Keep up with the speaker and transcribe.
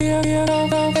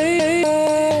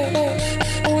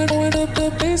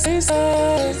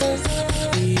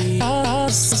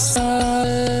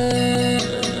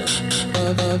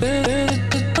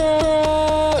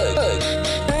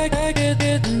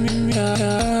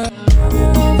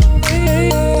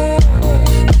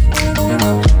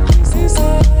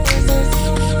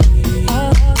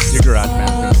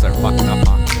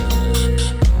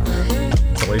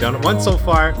Done it once so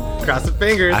far. Cross the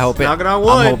fingers. Knocking on wood.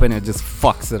 I'm hoping it just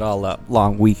fucks it all up.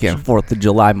 Long weekend, 4th of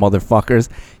July, motherfuckers.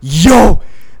 Yo!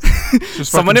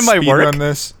 Someone in my work.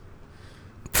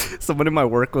 Someone in my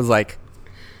work was like,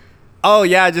 "Oh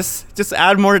yeah, just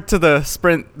add more to the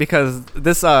sprint because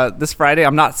this Friday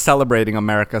I'm not celebrating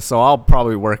America, so I'll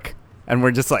probably work." And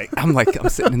we're just like, I'm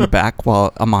sitting in the back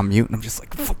while I'm on mute, and I'm just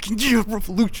like, "Fucking yeah,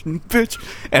 revolution, bitch!"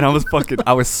 And I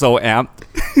was so amped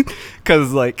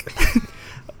because like.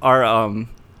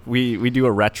 We do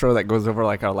a retro that goes over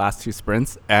like our last 2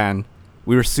 sprints, and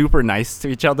we were super nice to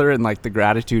each other in like the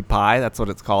gratitude pie. That's what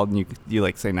it's called. And you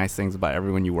like say nice things about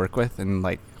everyone you work with and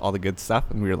like all the good stuff.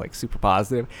 And we were like super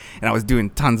positive. And I was doing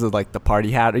tons of like the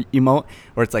party hat emote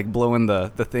where it's like blowing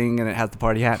the thing and it has the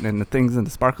party hat and then the things and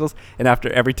the sparkles. And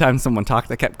after every time someone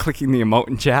talked, I kept clicking the emote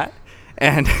in chat,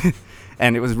 and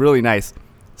and it was really nice.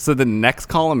 So the next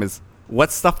column is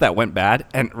what stuff that went bad,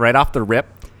 and right off the rip,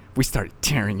 we started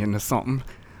tearing into something,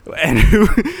 and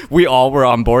we all were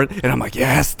on board, and I'm like,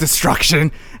 yes,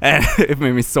 destruction, and it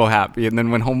made me so happy. And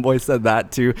then when Homeboy said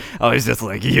that too, I was just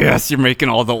like, yes, you're making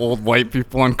all the old white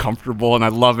people uncomfortable, and I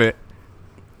love it.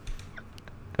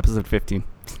 Episode 15.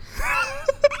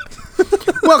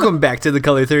 Welcome back to the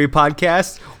Color Theory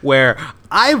Podcast, where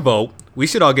I vote we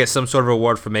should all get some sort of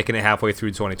reward for making it halfway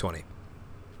through 2020.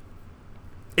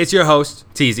 It's your host,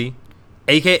 Teasy,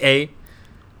 a.k.a.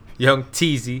 Young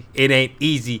Teasy. It ain't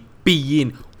easy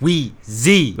being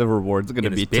Weezy. The reward's going to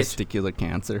be testicular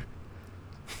cancer.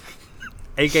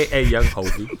 A.k.a. Young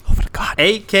Hovey. Oh, my God.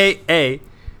 A.k.a.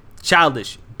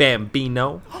 Childish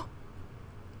Bambino.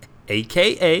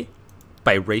 A.k.a.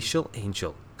 Biracial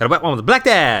Angel. Got a white one with a black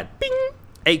dad. Bing.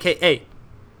 A.k.a.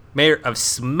 Mayor of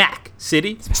Smack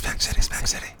City. Smack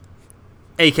City.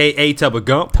 A.k.a. Tubba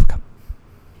Gump.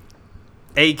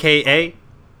 A.k.a.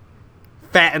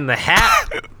 Fat in the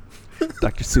Hat.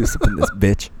 Dr. Seuss up in this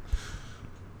bitch.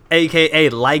 A.k.a.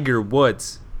 Liger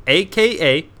Woods.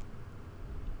 A.k.a.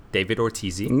 David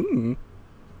Ortiz.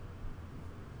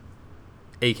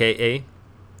 A.k.a.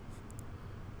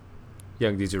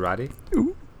 Young Dizurati.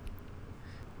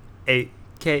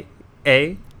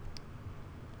 A.k.a.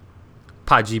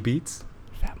 Podgy Beats.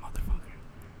 Fat motherfucker.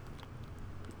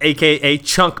 A.k.a.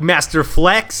 Chunk Master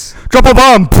Flex. Drop a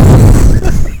bomb.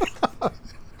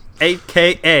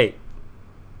 A.k.a.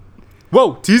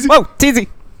 Whoa, Teasy. Whoa, Teasy.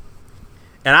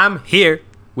 And I'm here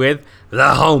with the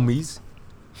homies.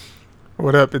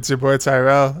 What up? It's your boy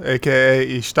Tyrell, a.k.a.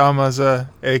 Ishtamaza,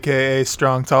 a.k.a.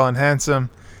 Strong, Tall, and Handsome,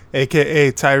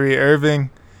 a.k.a. Tyree Irving,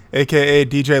 a.k.a.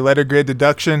 DJ Lettergrid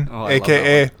Deduction,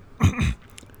 a.k.a.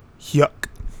 Yuck.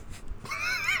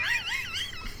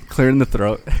 Clearing the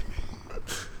throat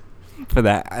for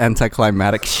that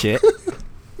anticlimactic shit.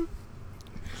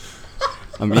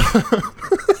 I mean...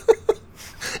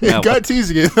 It got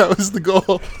teasing. That was the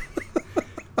goal.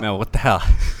 No, what the hell?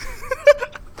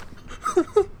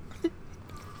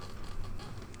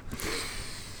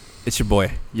 It's your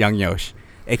boy, Young Yosh,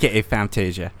 a.k.a.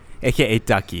 Fantasia, a.k.a.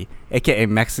 Ducky, a.k.a.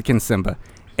 Mexican Simba,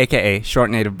 a.k.a. Short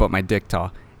Native But My Dick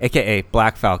Tall, a.k.a.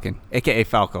 Black Falcon, a.k.a.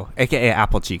 Falco, a.k.a.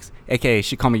 Apple Cheeks, a.k.a.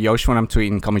 She call me Yosh when I'm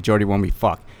tweeting, call me Jordy when we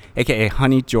fuck, a.k.a.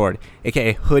 Honey Jord,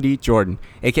 a.k.a. Hoodie Jordan,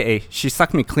 a.k.a. She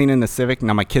sucked me clean in the Civic,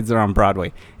 now my kids are on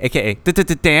Broadway, a.k.a.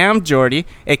 Damn Jordy,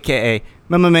 a.k.a.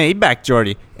 Maybach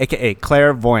Jordy, a.k.a.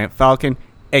 Clairvoyant Falcon,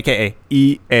 a.k.a.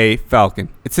 E.A. Falcon.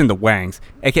 It's in the wangs,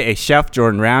 a.k.a. Chef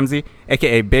Jordan Ramsey,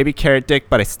 a.k.a. Baby Carrot Dick,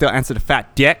 but I still answer the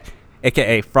fat dick,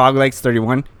 a.k.a. Frog Legs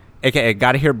 31, a.k.a.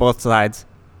 Gotta hear both sides,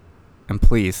 and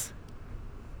please,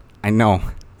 I know,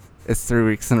 it's 3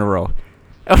 weeks in a row,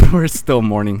 and we're still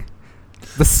mourning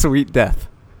the sweet death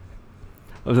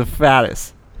of the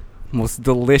fattest, most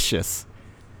delicious,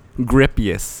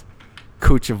 grippiest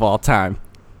cooch of all time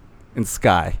in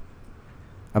Sky.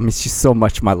 I miss you so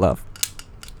much, my love.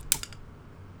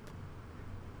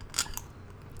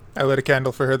 I lit a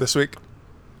candle for her this week.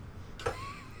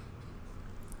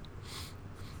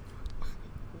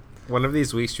 One of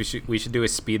these weeks, we should do a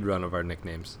speed run of our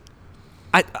nicknames.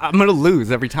 I'm going to lose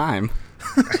every time.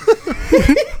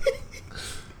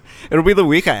 It'll be the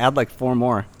week I add like 4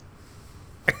 more.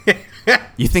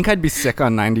 You think I'd be sick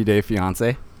on 90 Day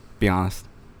Fiancé? Be honest.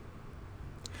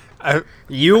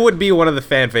 You would be one of the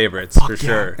fan favorites, for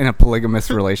sure. In a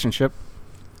polygamous relationship.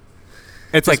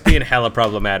 It's Just like being hella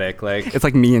problematic. Like, it's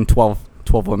like me and 12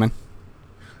 women.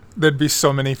 There'd be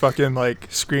so many fucking like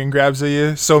screen grabs of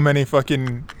you, so many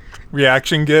fucking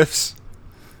reaction gifs.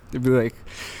 They'd be like,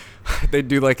 they'd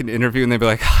do like an interview and they'd be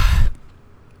like,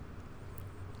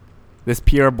 this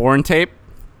Pierre Bourne tape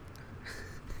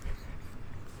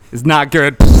is not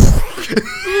good.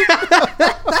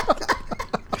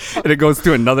 And it goes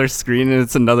to another screen and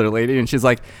it's another lady and she's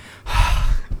like,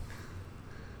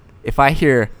 if I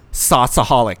hear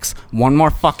Sauceaholics one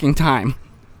more fucking time,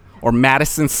 or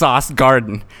Madison Sauce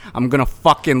Garden, I'm gonna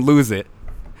fucking lose it.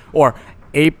 Or,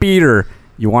 hey Peter,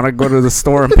 you wanna go to the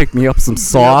store and pick me up some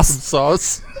sauce?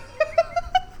 Sauce.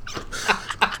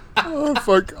 Oh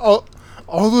fuck!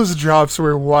 All those drops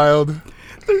were wild.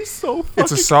 They're so fucking...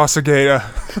 It's a sauceagator.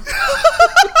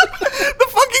 The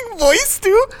fucking voice,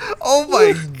 too? Oh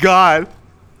my god.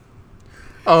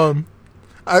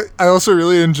 I also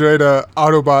really enjoyed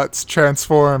Autobots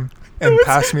transform and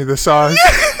pass me the sauce.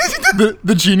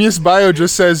 The genius bio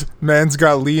just says man's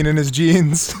got lean in his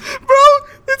jeans. Bro,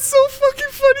 it's so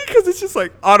fucking funny because it's just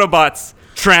like Autobots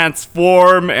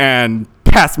transform and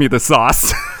pass me the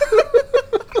sauce.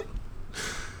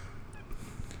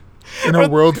 In a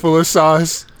world full of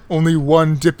sauce, only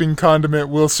one dipping condiment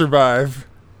will survive.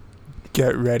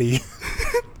 Get ready.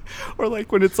 Or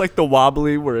like when it's like the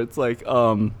wobbly where it's like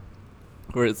you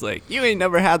ain't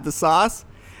never had the sauce,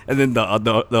 and then the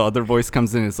other voice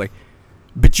comes in and it's like,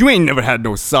 but you ain't never had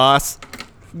no sauce.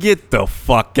 Get the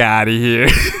fuck out of here.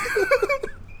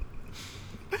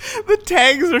 The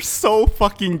tags are so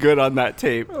fucking good on that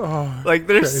tape. Oh, Like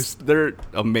Christ. they're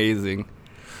amazing.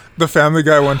 The Family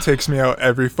Guy one takes me out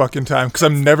every fucking time because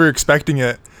I'm never expecting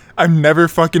it. I'm never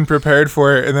fucking prepared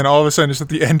for it, and then all of a sudden, just at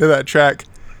the end of that track,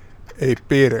 hey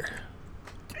Peter,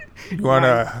 you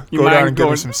wanna You go mind down and get me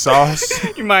going- some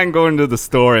sauce? You mind going to the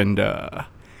store and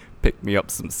pick me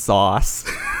up some sauce?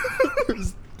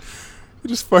 It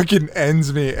just fucking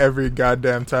ends me every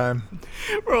goddamn time.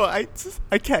 Bro, I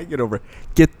can't get over it.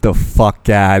 Get the fuck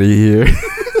out of here.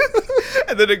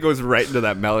 And then it goes right into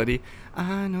that melody.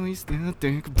 I know you still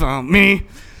think about me.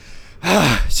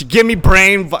 She give me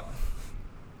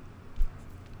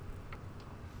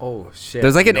oh shit.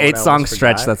 There's like You an know what I 8-song almost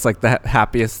stretch forgot? that's like the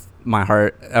happiest my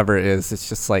heart ever is. It's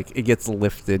just like it gets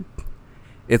lifted.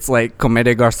 It's like Comme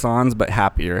des Garçons but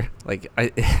happier. Like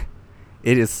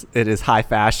it is high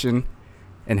fashion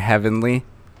and heavenly.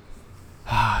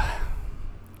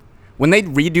 When they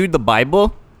redo the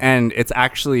Bible and it's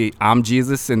actually I'm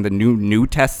Jesus in the New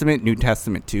Testament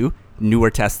 2, Newer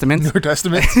Testaments. New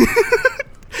Testament.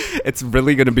 It's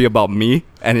really going to be about me,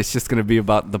 and it's just going to be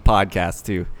about the podcast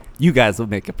too. You guys will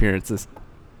make appearances.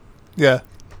 Yeah.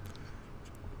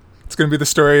 It's gonna be the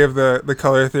story of the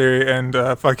color theory and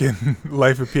fucking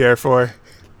life of Pierre 4.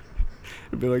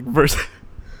 It'd be like verse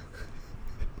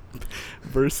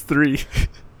 3.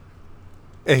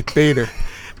 Hey Peter.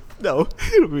 No,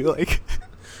 it'll be like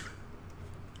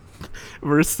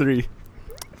verse 3.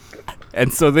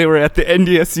 And so they were at the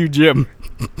NDSU gym.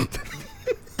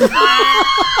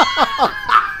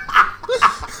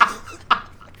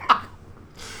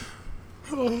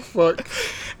 Oh fuck.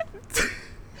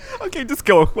 Okay, just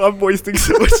go. I'm wasting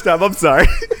so much time. I'm sorry.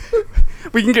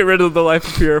 We can get rid of the life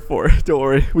of Pierre 4. Don't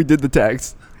worry. We did the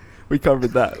tags. We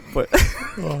covered that. But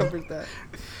Covered that.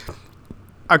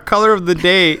 Our color of the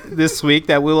day this week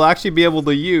that we'll actually be able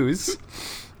to use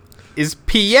is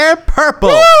Pierre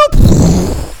Purple.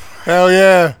 Hell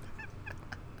yeah.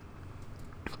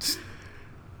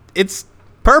 It's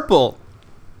purple.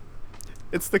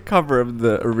 it's the cover of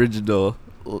the original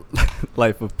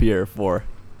Life of Pierre 4,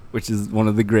 which is one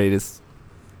of the greatest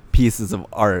pieces of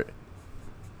art.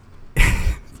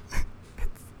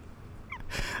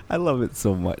 I love it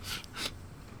so much.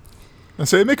 And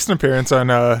so it makes an appearance on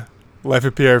Life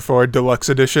of Pierre 4 Deluxe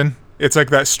Edition. It's like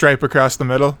that stripe across the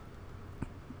middle.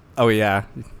 Oh yeah,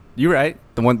 you're right.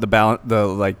 The one,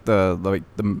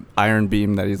 the iron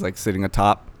beam that he's like sitting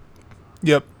atop.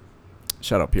 Yep.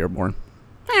 Shut up, Pierre Bourne.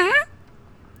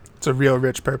 It's a real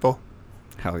rich purple.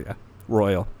 Hell yeah,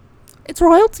 royal. It's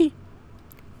royalty.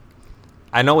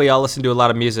 I know we all listen to a lot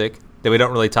of music that we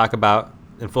don't really talk about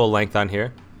in full length on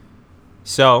here.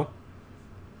 So,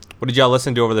 what did y'all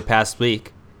listen to over the past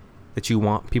week that you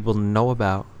want people to know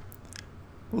about?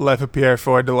 Life of Pierre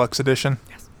 4 Deluxe Edition.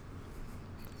 Yes.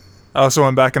 I also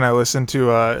went back and I listened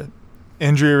to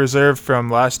Injury Reserve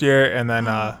from last year and then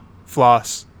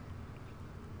Floss.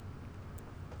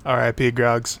 R.I.P.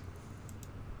 Grogs.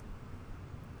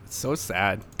 It's so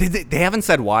sad. They haven't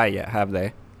said why yet, have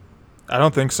they? I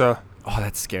don't think so. Oh,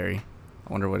 that's scary.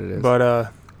 I wonder what it is.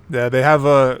 But yeah, they have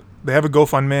a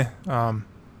GoFundMe.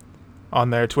 on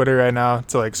their Twitter right now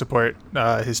to like support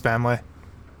his family.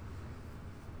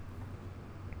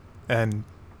 And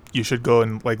you should go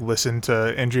and like listen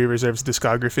to Injury Reserve's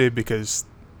discography because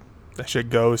that shit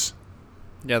goes.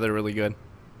 Yeah, they're really good.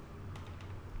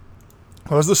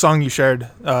 What was the song you shared?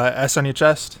 S on Your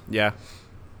Chest? Yeah.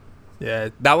 Yeah.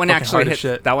 That one fucking actually hard as hits.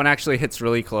 shit. That one actually hits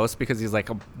really close because he's like,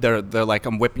 they're like,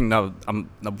 I'm whipping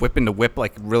the whip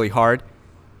like really hard.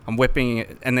 I'm whipping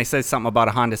it, and they said something about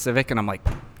a Honda Civic, and I'm like,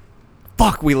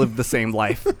 fuck, we live the same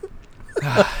life.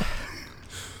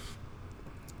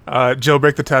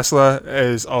 Jailbreak the Tesla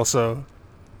is also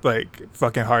like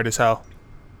fucking hard as hell.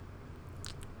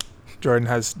 Jordan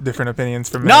has different opinions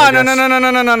from me. No.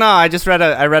 I just read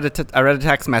a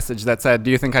text message that said, "Do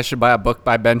you think I should buy a book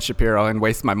by Ben Shapiro and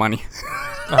waste my money?"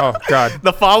 Oh God.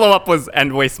 The follow up was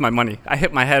 "and waste my money." I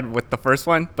hit my head with the first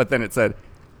one, but then it said,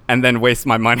 "and then waste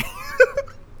my money."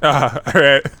 All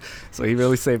right. So he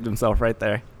really saved himself right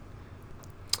there.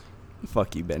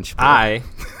 Fuck you, Ben Shapiro.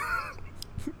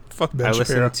 Fuck Ben I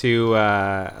Shapiro.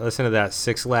 listened to that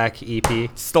 6 Lakh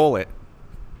EP. Stole it.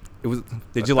 It was.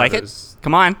 Did you like it?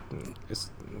 Come on. It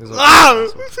was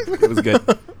okay. It was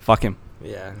good. Fuck him.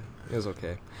 Yeah, it was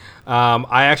okay.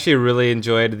 I actually really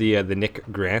enjoyed the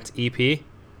Nick Grant EP.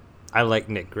 I like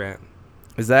Nick Grant.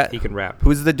 Is that He can rap.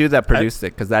 who's the dude that produced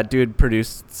it? Because that dude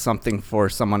produced something for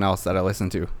someone else that I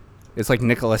listened to. It's like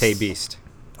Nicholas. Hey Beast.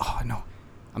 Oh no,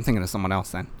 I'm thinking of someone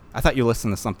else then. I thought you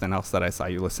listened to something else that I saw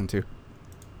you listen to.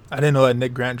 I didn't know that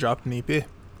Nick Grant dropped an EP.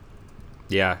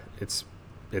 Yeah, it's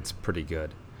pretty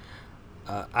good.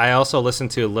 I also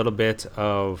listened to a little bit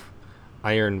of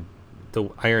the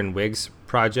Iron Wigs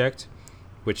project,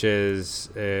 which is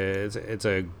it's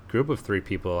a group of 3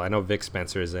 people. I know Vic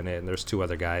Spencer is in it, and there's 2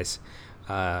 other guys.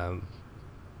 A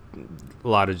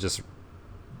lot of just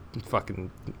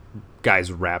fucking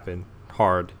guys rapping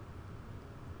hard.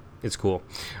 It's cool.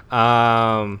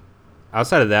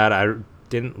 Outside of that, I really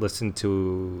didn't listen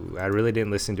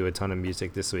to a ton of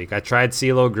music this week. I tried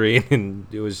CeeLo Green, and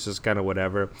it was just kind of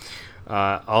whatever.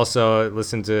 Also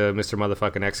listened to Mr.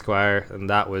 Motherfucking Esquire, and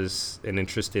that was an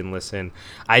interesting listen.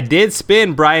 I did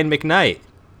spin Brian McKnight.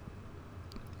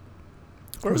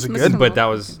 Was it good? But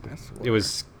it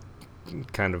was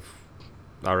kind of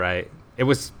all right. It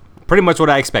was pretty much what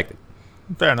I expected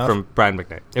Fair enough. from Brian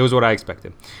McKnight. It was what I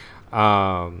expected.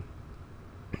 Other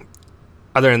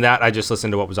than that, I just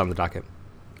listened to what was on the docket.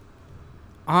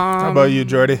 How about you,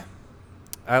 Jordy?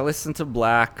 I listened to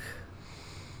Black.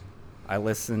 I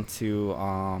listened to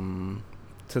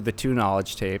the 2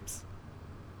 Knowledge tapes.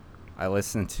 I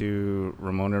listened to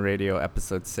Ramona Radio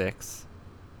episode 6.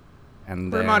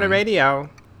 And then Ramona Radio.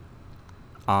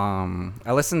 I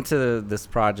listened to this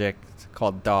project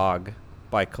called Dog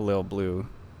by Khalil Blue.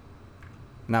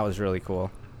 And that was really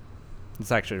cool.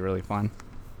 It's actually really fun.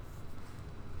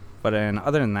 But then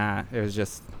other than that, it was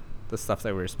just the stuff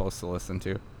that we were supposed to listen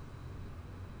to.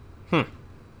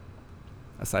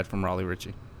 Aside from Raleigh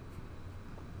Ritchie.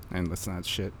 I didn't listen to that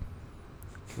shit.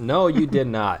 No, you did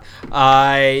not.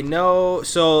 I know.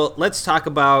 So let's talk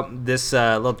about this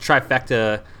little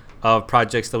trifecta of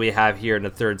projects that we have here in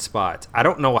the 3rd spot. I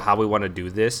don't know how we want to do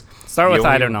this. Start The with I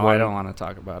only don't know. one- I don't want to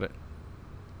talk about it.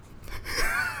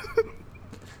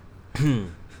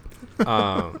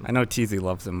 I know Teasy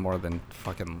loves him more than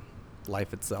fucking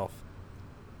life itself.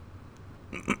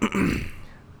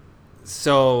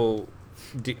 So,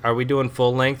 are we doing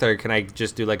full length, or can I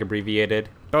just do like abbreviated?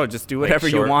 Oh, just do whatever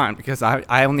you short? want because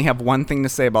I only have one thing to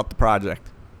say about the project.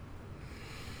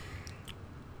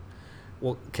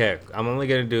 Well, okay, I'm only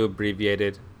gonna do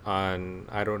abbreviated on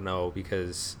I don't know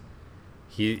because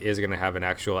he is gonna have an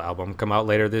actual album come out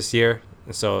later this year,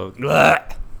 so we'll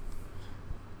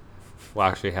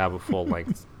actually have a full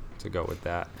length to go with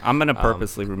that. I'm going to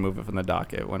purposely remove it from the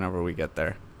docket whenever we get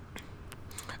there.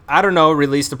 I Don't Know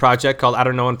released a project called I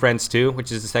Don't Know and Friends 2,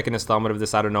 which is the second installment of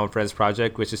this I Don't Know and Friends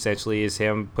project, which essentially is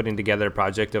him putting together a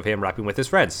project of him rapping with his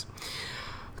friends.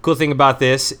 The cool thing about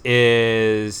this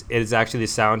is it is actually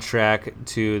the soundtrack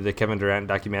to the Kevin Durant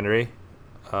documentary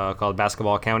called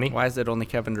Basketball County. Why is it only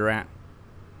Kevin Durant?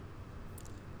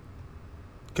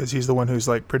 Because he's the one who's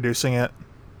like producing it.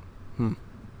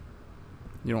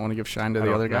 You don't want to give shine to I the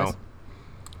don't other guys? know.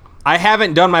 I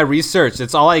haven't done my research.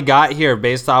 It's all I got here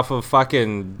based off of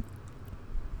fucking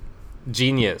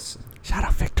genius. Shout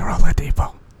out Victor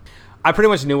Oladipo. I pretty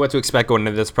much knew what to expect going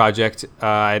into this project.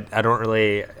 I didn't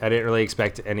really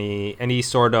expect any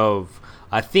sort of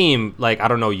a theme like I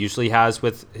Don't Know usually has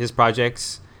with his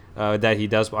projects that he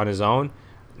does on his own.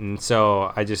 And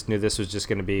so I just knew this was just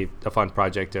going to be a fun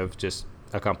project of just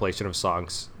a compilation of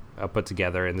songs put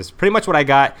together. And this is pretty much what I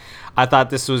got. I thought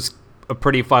this was a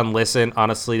pretty fun listen.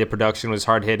 Honestly, the production was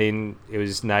hard hitting. It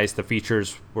was nice. The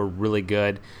features were really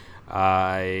good.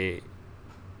 I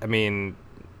mean,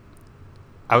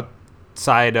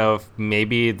 outside of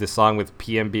maybe the song with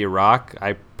PNB Rock,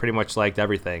 I pretty much liked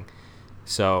everything.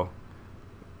 So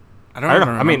I don't even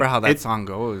remember how that song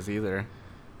goes either.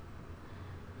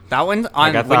 That one,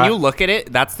 when you look at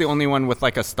it, that's the only one with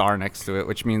like a star next to it,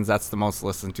 which means that's the most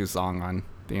listened to song on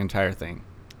the entire thing.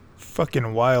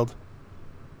 Fucking wild.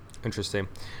 Interesting.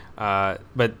 But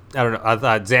I don't know. I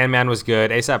thought Zanman was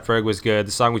good. ASAP Ferg was good.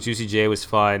 The song with Juicy J was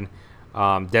fun.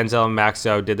 Denzel and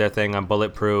Maxo did their thing on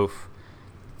Bulletproof.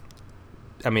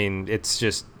 I mean, it's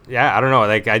just, I don't know.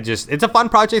 Like, it's a fun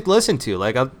project to listen to.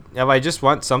 Like, if I just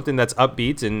want something that's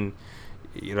upbeat and,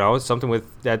 something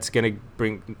that's going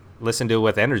to listen to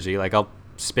with energy, like, I'll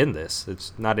spin this.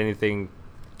 It's not anything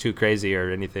too crazy or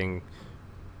anything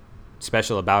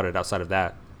special about it outside of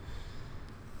that.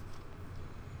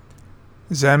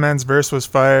 Zanman's verse was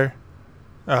fire.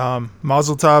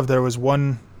 Mazel Tov, there was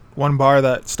one bar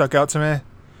that stuck out to me.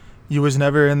 You was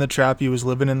never in the trap, you was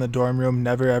living in the dorm room,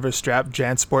 never ever strapped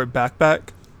JanSport backpack.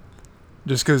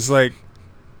 Just because, like,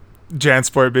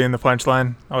 JanSport being the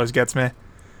punchline always gets me.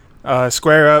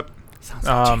 Square Up. Sounds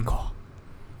like J. Cole.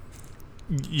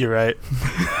 You're right.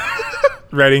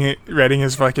 writing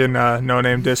his fucking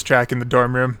no-name diss track in the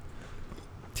dorm room.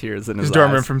 Tears in his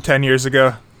dorm eyes. room from 10 years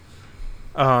ago.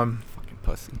 Fucking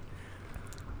pussy.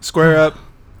 Square Up.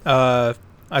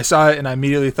 I saw it and I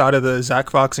immediately thought of the Zach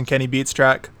Fox and Kenny Beats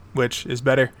track, which is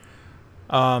better.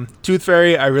 Tooth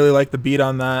Fairy, I really like the beat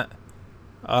on that.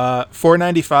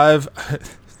 495,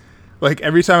 like,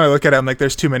 every time I look at it, I'm like,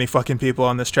 there's too many fucking people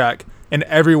on this track. And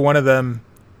every one of them,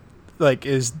 like,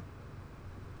 is,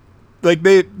 like,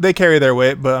 they carry their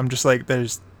weight, but I'm just like,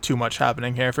 there's too much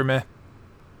happening here for me.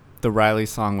 The Riley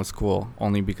song was cool,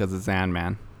 only because of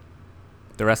Zanman.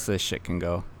 The rest of this shit can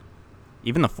go.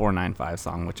 Even the 495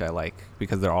 song, which I like,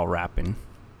 because they're all rapping.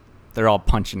 They're all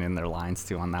punching in their lines,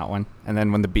 too, on that one. And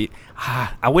then when the beat...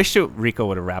 I wish Rico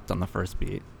would have rapped on the first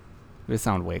beat. It would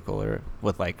sound way cooler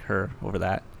with, like, her over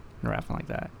that and rapping like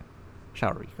that.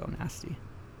 Shout out Rico, nasty.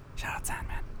 Shout out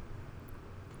Sandman.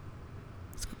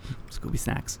 Scooby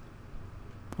Snacks.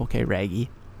 Okay, Raggy.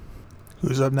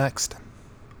 Who's up next?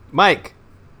 Mike.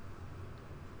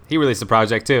 He released a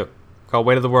project, too, called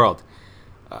Weight of the World.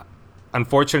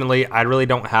 Unfortunately, I really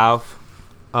don't have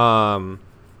a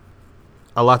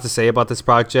lot to say about this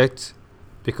project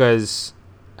because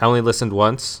I only listened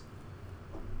once.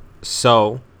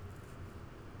 So,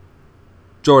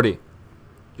 Jordy,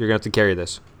 you're going to have to carry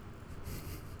this.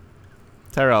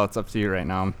 Tyrell, it's up to you right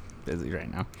now. I'm busy right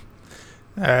now.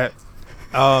 All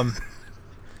right.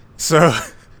 So,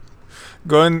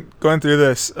 going through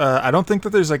this, I don't think that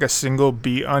there's, like, a single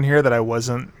beat on here that I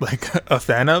wasn't, like, a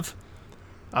fan of.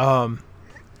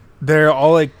 They're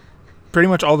all, like, pretty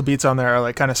much all the beats on there are,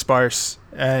 like, kind of sparse,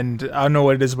 and I don't know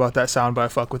what it is about that sound, but I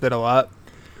fuck with it a lot.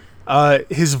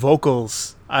 His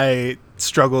vocals I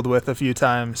struggled with a few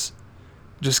times,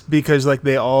 just because, like,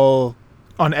 they all,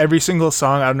 on every single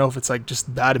song, I don't know if it's, like,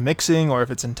 just bad mixing or if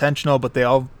it's intentional, but they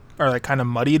all are, like, kind of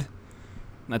muddied.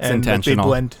 That's and, intentional. Like, they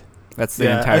blend. That's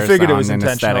the entire I figured sound it was and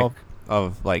intentional. aesthetic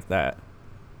of, like, that,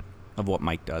 of what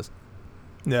Mike does.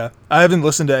 Yeah, I haven't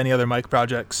listened to any other Mike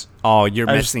projects. Oh, you're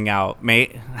missing out,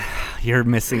 mate. You're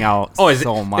missing out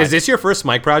so much. Is this your first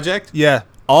Mike project? Yeah.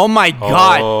 Oh my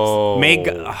God! Oh.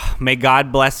 May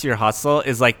God bless your hustle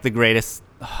is like the greatest.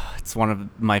 It's one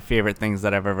of my favorite things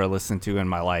that I've ever listened to in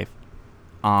my life.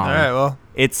 All right, well,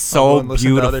 it's so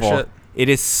beautiful. Shit. It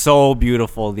is so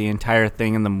beautiful. The entire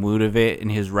thing and the mood of it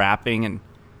and his rapping and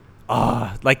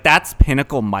like that's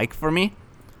pinnacle Mike for me.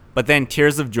 But then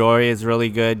Tears of Joy is really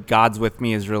good. God's With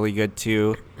Me is really good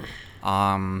too.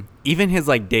 Even his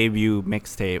like debut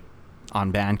mixtape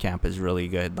on Bandcamp is really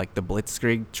good. Like the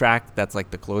Blitzkrieg track, that's like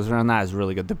the closer on that, is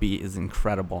really good. The beat is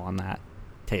incredible on that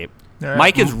tape. Right.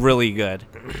 Mike is really good.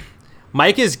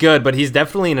 Mike is good, but he's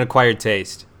definitely an acquired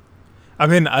taste. I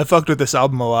mean, I fucked with this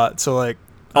album a lot, so like,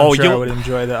 I'm sure I would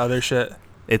enjoy the other shit.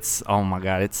 It's, oh my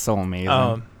God, it's so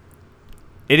amazing.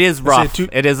 It is rough.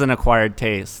 It is an acquired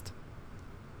taste.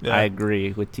 Yeah. I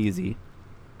agree with TZ.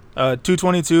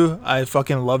 222, I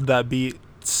fucking loved that beat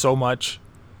so much.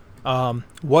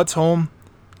 What's Home?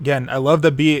 Again, I love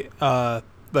the beat. Like,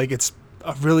 it's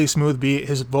a really smooth beat.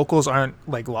 His vocals aren't,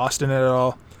 like, lost in it at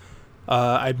all.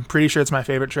 I'm pretty sure it's my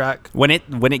favorite track. When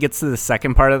it gets to the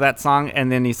second part of that song,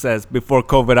 and then he says, "Before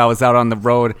COVID, I was out on the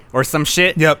road," or some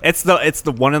shit. Yep. It's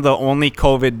the one of the only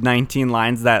COVID-19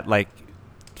 lines that, like,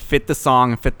 fit the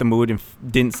song and fit the mood and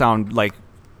didn't sound like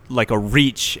a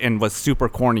reach and was super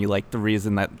corny, like the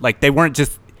reason that, like, they weren't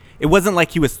just, It wasn't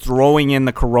like he was throwing in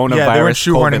the coronavirus. Yeah, they weren't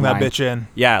shoehorning COVID that line. bitch in.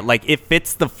 Yeah, like it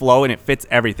fits the flow and it fits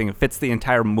everything. It fits the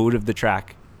entire mood of the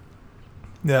track.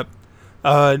 Yep.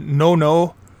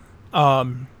 No.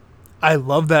 I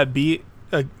love that beat,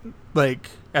 like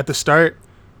at the start,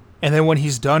 and then when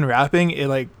he's done rapping, it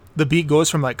like the beat goes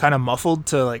from like kind of muffled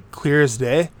to like clear as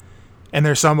day, and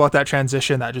there's something about that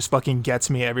transition that just fucking gets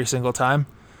me every single time.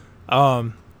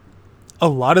 A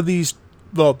lot of these,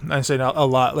 well, I say not a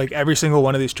lot, like every single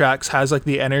one of these tracks has like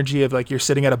the energy of like you're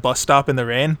sitting at a bus stop in the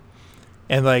rain,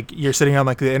 and like you're sitting on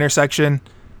like the intersection,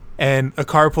 and a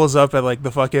car pulls up at like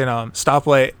the fucking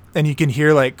stoplight, and you can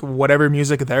hear like whatever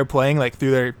music they're playing like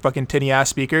through their fucking tinny ass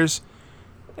speakers,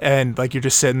 and like you're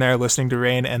just sitting there listening to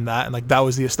Rain and like that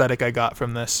was the aesthetic I got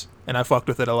from this, and I fucked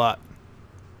with it a lot.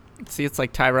 See, it's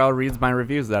like Tyrell reads my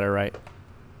reviews that are right.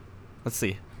 Let's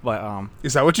see. But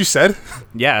Is that what you said?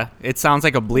 yeah, it sounds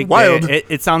like a bleak Wild. day.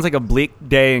 It sounds like a bleak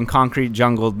day in concrete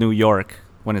jungle, New York,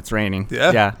 when it's raining.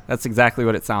 Yeah. That's exactly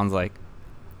what it sounds like.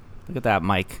 Look at that,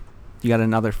 Mike. You got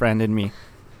another friend in me.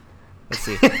 Let's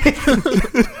see.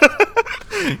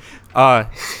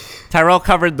 Tyrell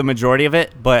covered the majority of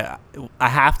it, but I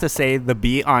have to say the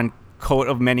beat on Coat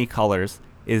of Many Colors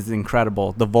is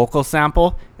incredible. The vocal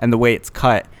sample and the way it's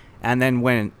cut. And then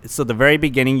the very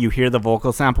beginning, you hear the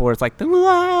vocal sample where it's like, and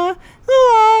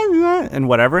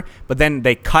whatever. But then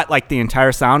they cut like the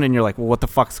entire sound and you're like, well, what the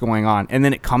fuck's going on? And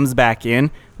then it comes back in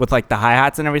with like the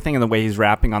hi-hats and everything. And the way he's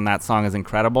rapping on that song is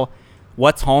incredible.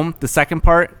 What's Home, the second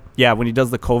part, yeah, when he does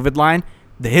the COVID line,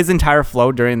 his entire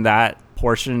flow during that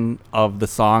portion of the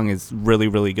song is really,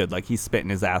 really good. Like he's spitting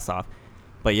his ass off.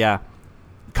 But yeah,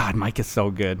 God, Mike is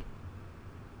so good.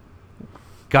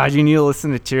 God, you need to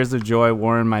listen to Tears of Joy,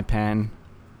 War in My Pen.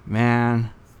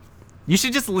 Man, you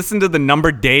should just listen to the Number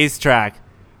Days track.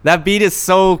 That beat is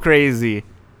so crazy.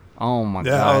 Oh my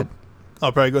God.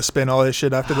 I'll probably go spin all this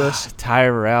shit after this.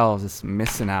 Tyrell just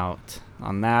missing out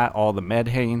on that. All the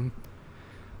Medhane.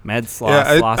 Med-Sloss.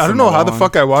 Yeah, I don't know how the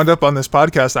fuck I wound up on this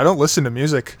podcast. I don't listen to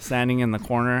music. Standing in the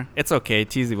corner. It's okay.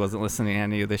 Teasy wasn't listening to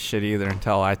any of this shit either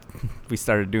until we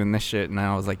started doing this shit. And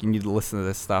I was like, you need to listen to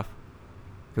this stuff.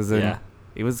 Because then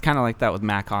it was kind of like that with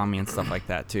Mac Omni and stuff like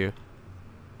that too.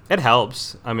 It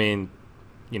helps. I mean,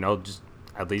 just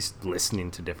at least listening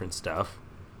to different stuff.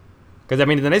 Because, I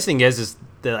mean, the nice thing is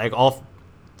that, like,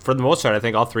 for the most part, I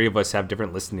think all three of us have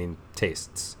different listening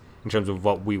tastes in terms of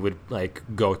what we would, like,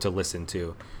 go to listen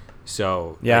to.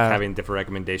 So, like, having different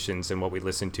recommendations and what we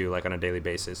listen to, like, on a daily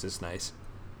basis is nice.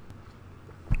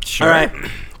 Sure. All right.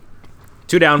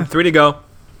 2 down, 3 to go.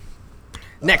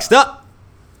 Next up,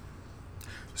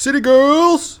 City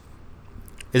Girls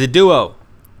is a duo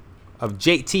of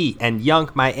JT and Young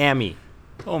Miami.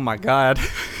 Oh my God.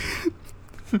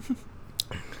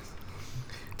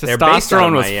 They're based out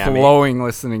of Testosterone was Miami. flowing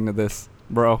listening to this,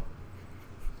 bro.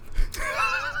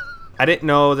 I didn't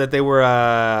know that they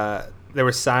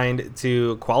were signed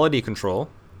to Quality Control.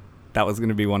 That was going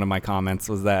to be one of my comments,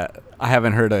 was that I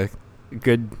haven't heard a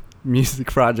good music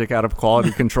project out of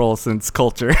Quality Control since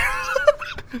Culture.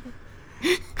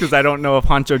 Because I don't know if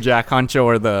Honcho Jack Honcho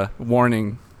or the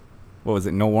Warning, what was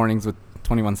it, No Warnings with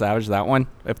 21 Savage, that one,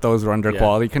 if those were under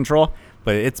Quality Control.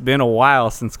 But it's been a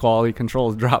while since Quality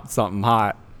Control's dropped something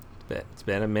hot. It's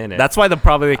been a minute. That's why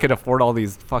they could afford all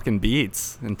these fucking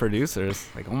beats and producers.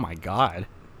 Like, oh my God.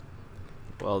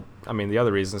 Well, I mean, the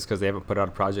other reason is because they haven't put out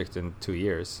a project in 2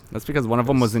 years. That's because one of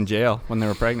them was in jail when they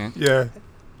were pregnant. Yeah.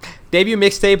 Debut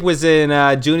mixtape was in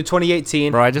June of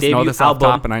 2018. Bro, I just Debut know this off album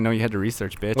top, and I know you had to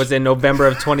research, bitch. was in November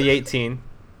of 2018.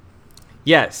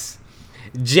 Yes.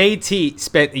 JT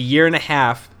spent a year and a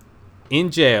half in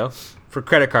jail for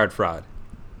credit card fraud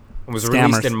and was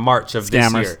released in March of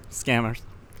this year. Scammers.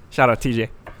 Shout out TJ.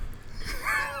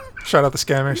 Shout out the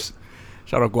scammers.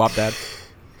 Shout out Guap Dad.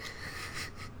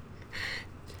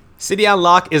 City on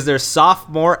Lock is their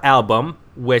sophomore album,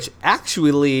 which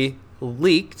actually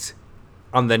leaked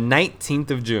on the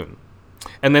 19th of June.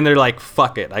 And then they're like,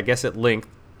 fuck it. I guess it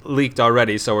leaked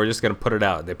already, so we're just going to put it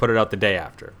out. They put it out the day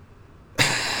after.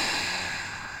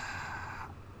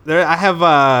 I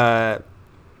have...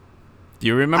 Do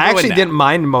you remember I actually didn't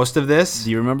mind most of this. Do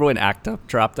you remember when Act Up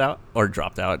dropped? Do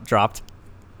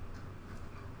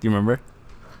you remember?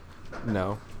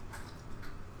 No.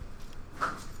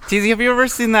 Teasy, have you ever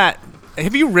seen that?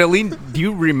 Have you really? Do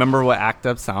you remember what Act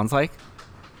Up sounds like?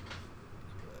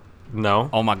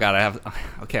 No. Oh my God, I have.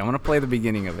 Okay, I'm gonna play the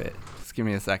beginning of it. Just give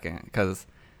me a second, because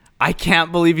I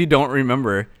can't believe you don't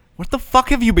remember. What the fuck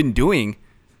have you been doing?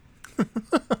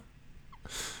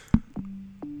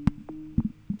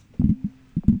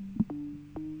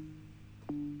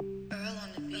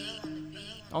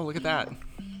 Oh, look at that.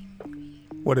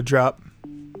 What a drop.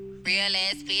 Real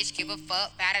ass bitch, give a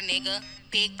fuck about a nigga.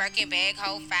 Big Birkin bag,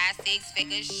 hold 5-6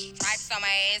 figures. Stripes on my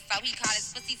ass, so he call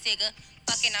his pussy tigger.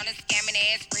 Fucking on a scamming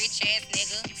ass, rich ass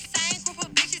nigga. Same group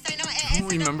of bitches, ain't no ass. I don't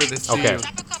remember this. Okay.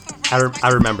 Too.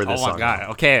 I remember this Oh my song. god.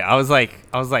 Okay, I was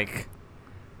like,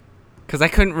 because I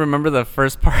couldn't remember the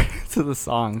first part to the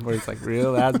song where it's like,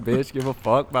 real ass bitch, give a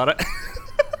fuck about it.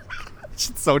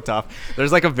 It's so tough.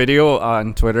 There's like a video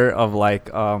on Twitter of like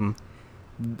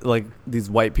these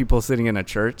white people sitting in a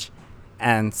church,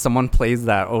 and someone plays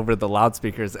that over the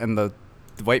loudspeakers, and the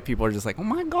white people are just like, oh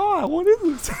my god, what is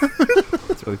this?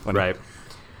 It's really funny. Right.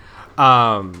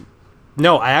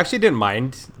 No, I actually didn't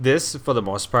mind this for the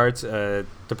most part. The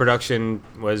production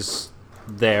was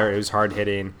there. It was hard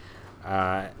hitting.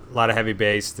 A lot of heavy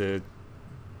bass. The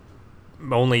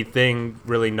only thing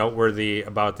really noteworthy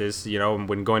about this,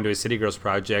 when going to a City Girls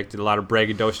project, a lot of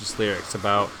braggadocious lyrics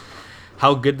about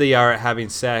how good they are at having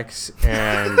sex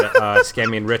and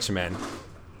scamming rich men.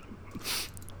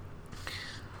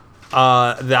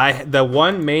 The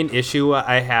one main issue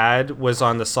I had was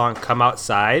on the song "Come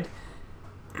Outside,"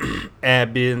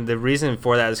 and the reason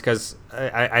for that is because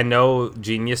I know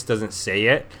Genius doesn't say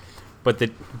it, but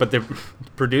the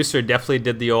producer definitely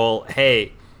did the old,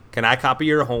 hey, can I copy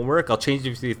your homework? I'll change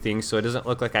a few things so it doesn't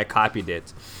look like I copied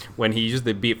it, when he used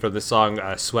the beat for the song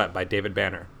 "Sweat" by David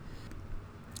Banner.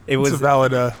 It was a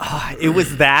valid. it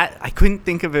was that. I couldn't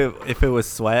think of it if it was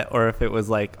Sweat or if it was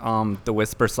like the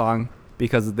Whisper song,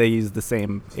 because they used the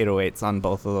same 808s on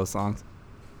both of those songs.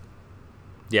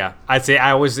 Yeah, I'd say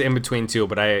I was in between two,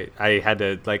 but I had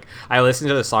to, I listened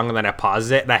to the song and then I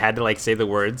paused it and I had to say the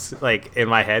words in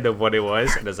my head of what it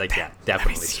was, and I was like, yeah,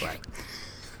 definitely Sweat.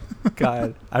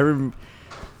 God, I remember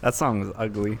that song was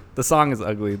ugly. The song is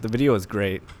ugly. The video is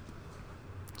great.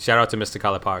 Shout out to Mr.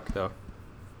 Kala Park though.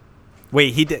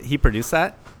 Wait, he produced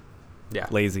that? Yeah.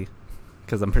 Lazy,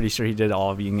 because I'm pretty sure he did all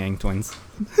of Yin Yang Twins.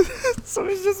 So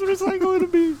he's just recycling a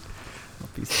beat.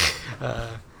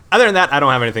 Other than that, I don't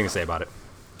have anything to say about it.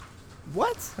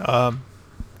 What? And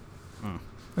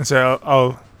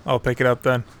so I'll pick it up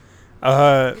then.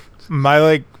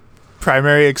 My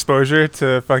primary exposure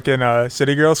to fucking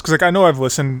City Girls, because I know I've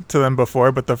listened to them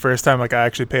before, but the first time I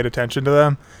actually paid attention to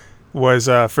them was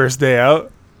First Day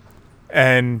Out,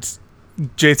 and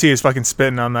JT is fucking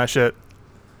spitting on that shit.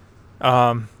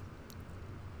 But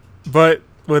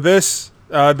with this,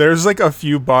 there's a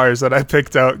few bars that I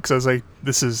picked out because I was like,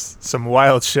 this is some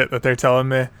wild shit that they're telling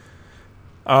me.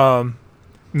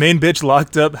 Main bitch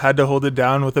locked up, had to hold it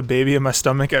down with a baby in my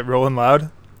stomach at Rolling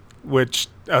Loud, which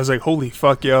I was like, holy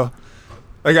fuck, yo.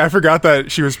 I forgot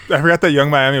that Young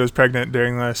Miami was pregnant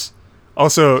during this.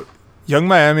 Also, Young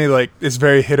Miami is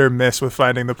very hit or miss with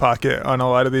finding the pocket on a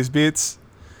lot of these beats.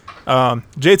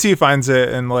 JT finds it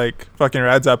and fucking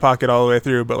rides that pocket all the way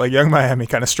through, but Young Miami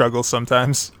kind of struggles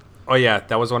sometimes. Oh yeah,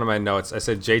 that was one of my notes. I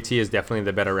said JT is definitely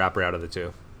the better rapper out of the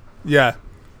two. Yeah.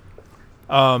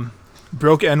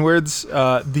 Broke N-words.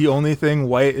 The only thing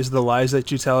white is the lies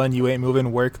that you tellin'. You ain't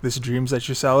moving work. This dreams that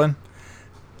you're selling.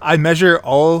 I measure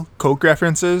all Coke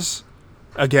references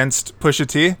against Pusha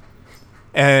T,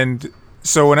 and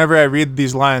so whenever I read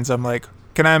these lines, I'm like,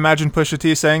 can I imagine Pusha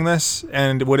T saying this,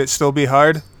 and would it still be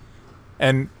hard?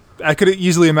 And I could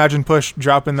easily imagine Push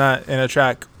dropping that in a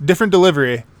track. Different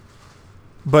delivery,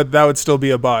 but that would still be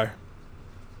a bar.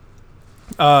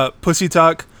 Pussy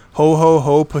talk, ho ho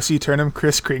ho, pussy turn him,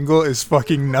 Kris Kringle is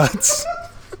fucking nuts.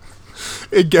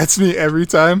 It gets me every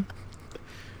time.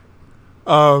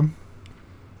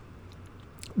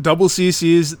 Double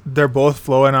CCs, they're both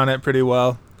flowing on it pretty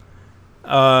well.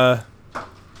 Where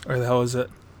the hell is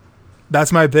it?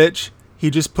 That's my bitch. He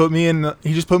just put me in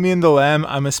the Lamb.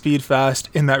 I'm a speed fast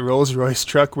in that Rolls Royce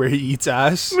truck where he eats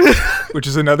ass, which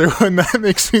is another one that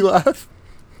makes me laugh.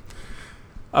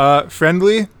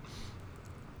 Friendly.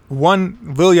 One,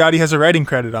 Lil Yachty has a writing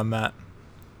credit on that,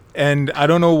 and I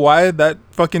don't know why that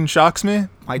fucking shocks me.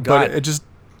 My God, but it just.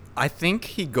 I think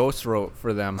he ghost wrote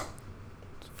for them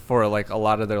for a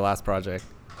lot of their last project.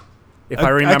 If I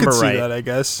remember I could right, see that, I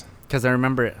guess. Because I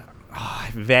remember it.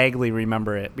 I vaguely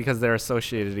remember it because they're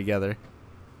associated together.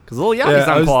 Because Lil Yachty's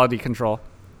on Quality Control.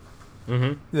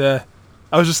 Mm-hmm. Yeah.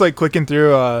 I was just clicking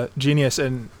through Genius,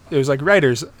 and it was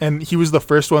writers, and he was the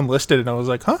first one listed, and I was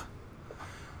like, huh?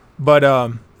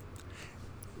 But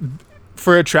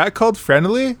for a track called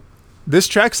Friendly, this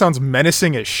track sounds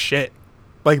menacing as shit.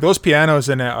 Those pianos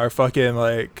in it are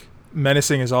fucking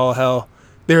menacing as all hell.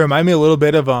 They remind me a little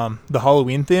bit of the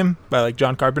Halloween theme by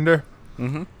John Carpenter.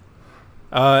 Mm-hmm.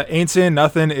 Ain't Saying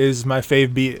Nothing is my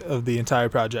fave beat of the entire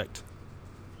project.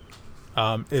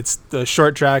 It's the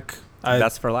short track.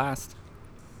 That's for last.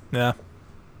 Yeah.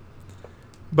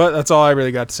 But that's all I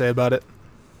really got to say about it.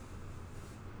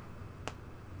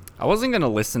 I wasn't gonna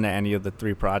listen to any of the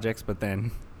 3 projects, but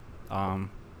then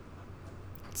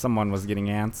someone was getting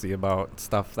antsy about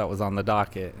stuff that was on the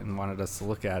docket and wanted us to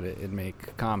look at it and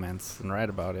make comments and write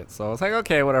about it. So I was like,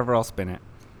 okay, whatever, I'll spin it.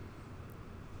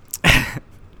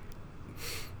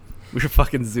 We were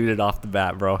fucking zooted off the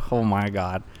bat, bro. Oh my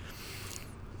god.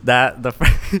 That the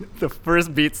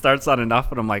first beat starts on enough,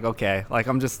 but I'm like, okay, like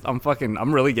I'm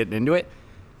really getting into it.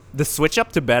 The switch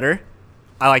up to better,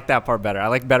 I like that part better. I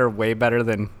like better way better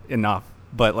than enough,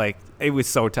 but like it was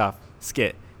so tough.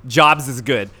 Skit. Jobs is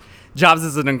good. Jobs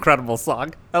is an incredible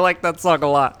song. I like that song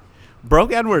a lot.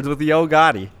 Broke Edwards with Yo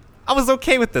Gotti. I was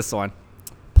okay with this one.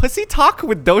 Pussy Talk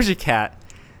with Doja Cat.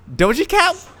 Doja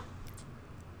Cat,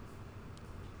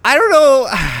 I don't know.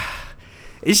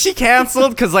 Is she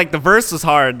canceled? Because, like, the verse was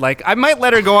hard. Like, I might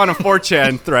let her go on a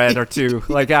 4chan thread or 2,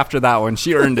 like, after that one.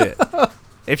 She earned it.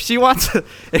 If she wants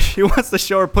to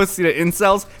show her pussy to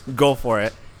incels, go for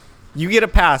it. You get a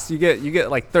pass. You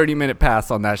get like 30-minute pass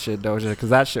on that shit, Doja, because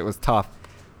that shit was tough.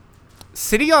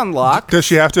 City on Lock. Does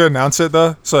she have to announce it,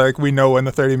 though? So, like, we know when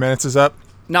the 30 minutes is up?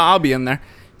 No, I'll be in there.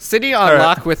 City on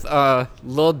Lock with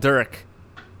Lil Durk.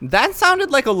 That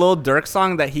sounded like a Lil Durk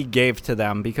song that he gave to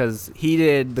them because he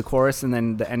did the chorus and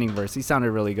then the ending verse. He sounded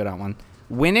really good on one.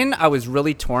 Winnin', I was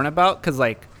really torn about because,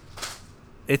 like,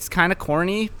 it's kind of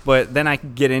corny, but then I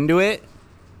could get into it.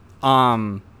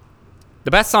 The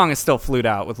best song is still Flued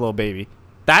Out with Lil Baby.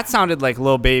 That sounded like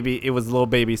Lil Baby. It was Lil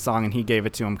Baby's song, and he gave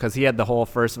it to him because he had the whole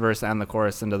first verse and the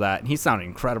chorus into that. And he sounded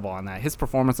incredible on that. His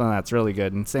performance on that's really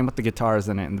good, and same with the guitars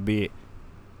in it and the beat.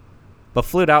 But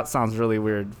Flued Out sounds really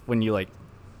weird when you, like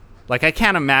I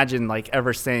can't imagine, like,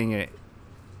 ever saying it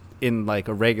in, like,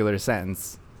 a regular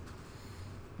sentence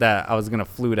that I was going to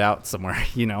flute out somewhere,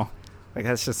 you know? Like,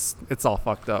 that's just, it's all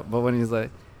fucked up. But when he's like,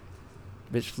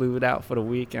 bitch flew it out for the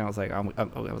week, and I was like,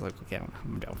 okay,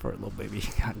 I'm down for it, Lil Baby.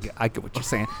 I get what you're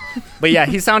saying. But yeah,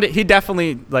 he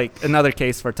definitely, like, another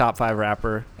case for top 5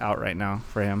 rapper out right now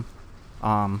for him.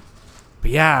 But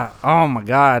yeah, oh my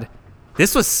God.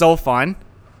 This was so fun.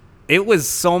 It was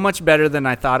so much better than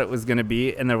I thought it was going to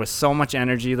be, and there was so much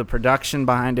energy. The production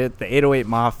behind it, the 808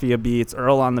 Mafia beats,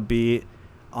 Earl on the beat.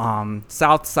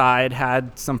 Southside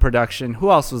had some production.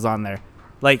 Who else was on there?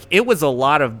 Like, it was a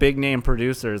lot of big-name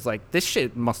producers. Like, this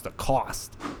shit must have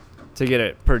cost to get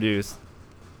it produced,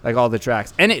 like, all the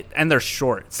tracks. And they're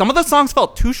short. Some of the songs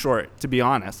felt too short, to be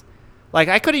honest. Like,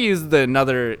 I could have used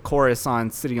another chorus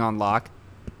on City on Lock,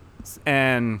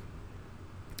 and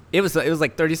it was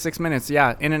like 36 minutes.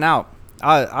 Yeah, in and out.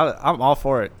 I'm all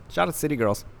for it. Shout out to City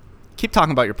Girls. Keep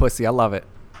talking about your pussy. I love it.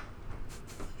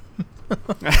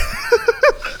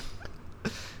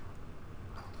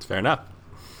 It's fair enough.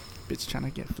 Bitch trying to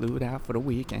get fluid out for the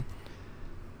weekend.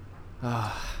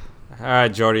 All right,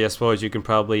 Jordy, I suppose you can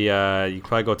probably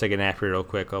go take a nap here real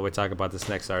quick while we talk about this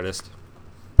next artist.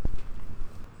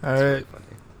 All right.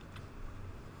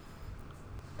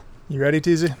 You ready,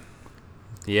 TZ?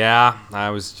 Yeah, I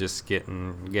was just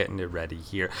getting it ready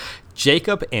here.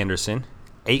 Jacob Anderson,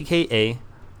 a.k.a.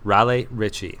 Raleigh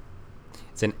Ritchie.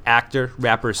 It's an actor,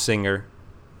 rapper, singer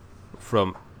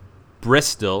from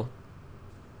Bristol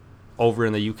over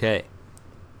in the UK.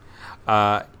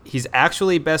 He's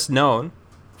actually best known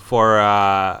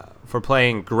for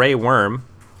playing Grey Worm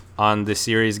on the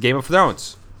series Game of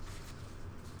Thrones.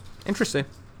 Interesting.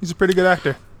 He's a pretty good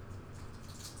actor.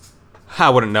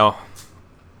 I wouldn't know.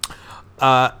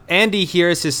 Andy here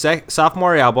is his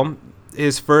sophomore album.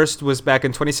 His first was back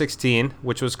in 2016,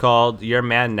 which was called You're a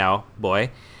Man Now,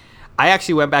 Boy. I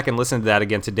actually went back and listened to that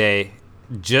again today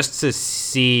just to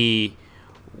see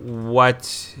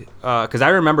what... because I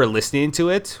remember listening to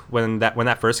it when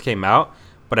that first came out,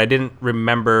 but I didn't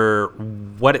remember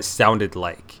what it sounded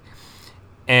like.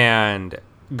 And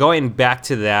going back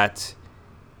to that,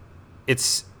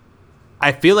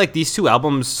 I feel like these two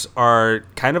albums are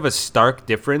kind of a stark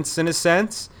difference in a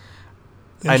sense.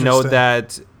 I know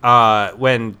that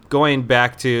when going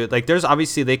back to, like, there's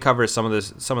obviously they cover some of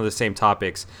the same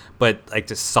topics, but like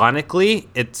just sonically,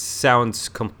 it sounds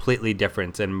completely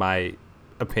different in my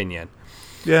opinion.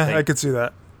 Yeah, like, I could see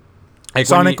that. Like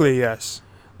sonically, yes.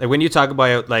 Like when you talk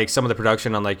about like some of the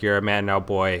production on like You're a Man Now,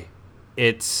 Boy,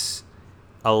 it's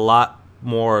a lot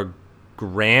more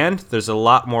grand. There's a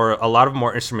lot of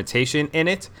more instrumentation in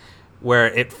it, where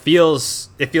it feels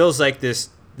like this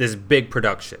big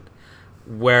production.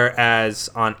 Whereas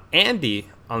on Andy,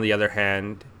 on the other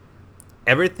hand,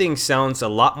 everything sounds a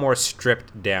lot more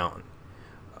stripped down.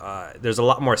 There's a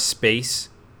lot more space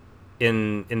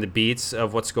in the beats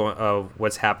of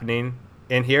what's happening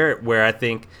in here, where I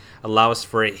think allows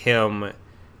for him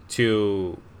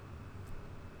to,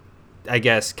 I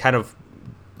guess, kind of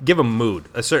give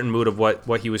a certain mood of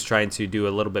what he was trying to do a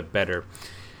little bit better.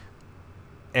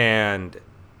 And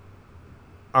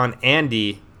on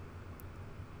Andy,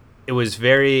 it was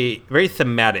very, very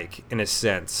thematic in a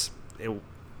sense.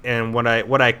 And what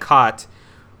I caught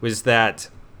was that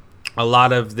a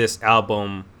lot of this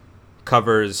album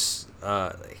covers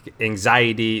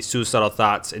anxiety, suicidal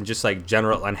thoughts, and just like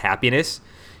general unhappiness,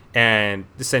 and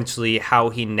essentially how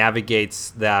he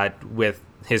navigates that with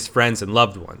his friends and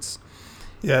loved ones.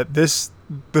 Yeah,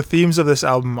 the themes of this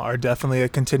album are definitely a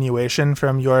continuation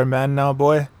from You're a Man Now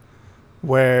Boy,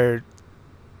 where,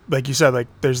 like you said, like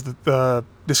there's the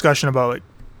discussion about like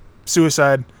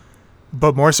suicide,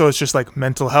 but more so it's just like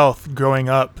mental health, growing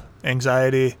up,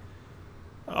 anxiety,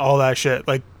 all that shit.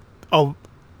 Like, I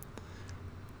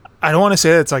don't want to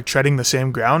say that it's like treading the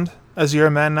same ground as You're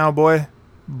a Man Now Boy,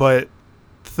 but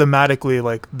thematically,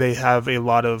 like they have a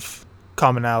lot of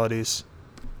commonalities.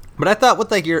 But I thought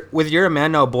with You're a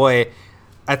Man Now Boy,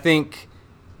 I think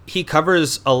he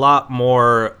covers a lot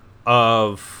more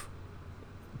of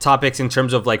topics in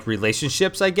terms of like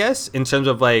relationships, I guess, in terms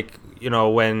of like, you know,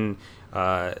 when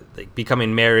like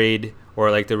becoming married, or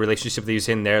like the relationship that he's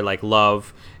in there, like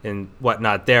love and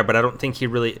whatnot there. But I don't think he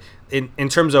really, in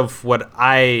terms of what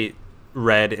I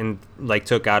read and like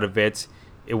took out of it,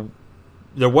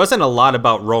 there wasn't a lot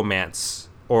about romance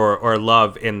or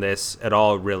love in this at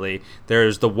all, really.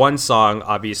 There's the one song,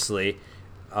 obviously,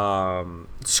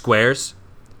 Squares.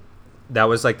 That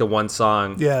was like the one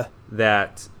song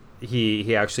that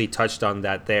he actually touched on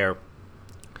that there.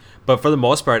 But for the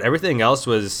most part, everything else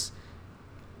was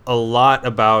a lot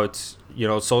about, you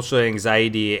know, social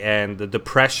anxiety and the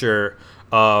pressure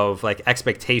of like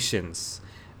expectations,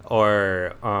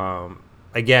 or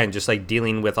again, just like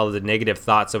dealing with all the negative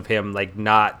thoughts of him like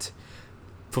not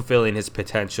fulfilling his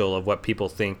potential of what people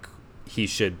think he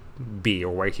should be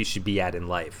or where he should be at in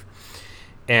life.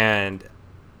 And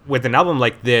with an album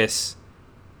like this,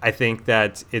 I think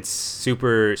that it's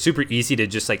super easy to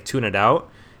just like tune it out,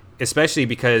 especially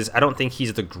because I don't think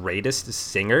he's the greatest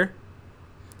singer.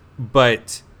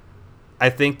 But I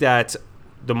think that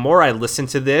the more I listen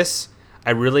to this,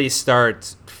 I really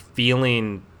start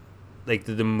feeling like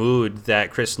the mood that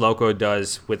Chris Loco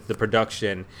does with the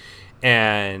production.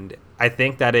 And I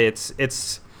think that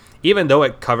it's even though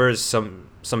it covers some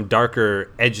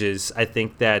darker edges, I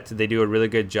think that they do a really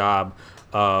good job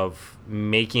of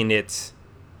making it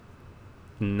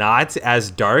not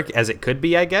as dark as it could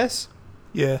be, I guess.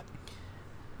 Yeah.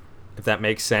 If that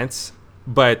makes sense.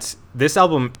 But this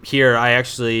album here, I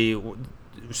actually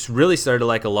really started to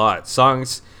like a lot.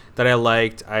 Songs that I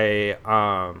liked, I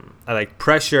liked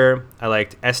Pressure, I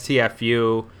liked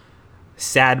STFU,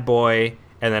 Sad Boy,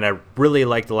 and then I really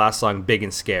liked the last song, Big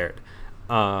and Scared.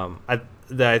 What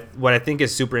I think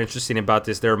is super interesting about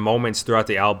this, there are moments throughout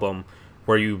the album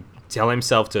where you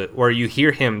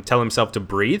hear him tell himself to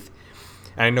breathe.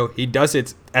 And I know he does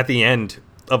it at the end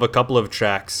of a couple of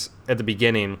tracks at the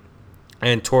beginning.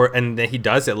 And then he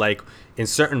does it like in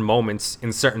certain moments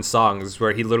in certain songs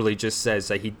where he literally just says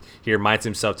that he reminds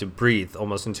himself to breathe,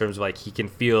 almost in terms of like he can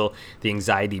feel the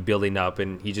anxiety building up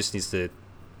and he just needs to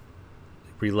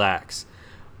relax.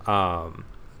 One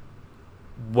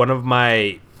of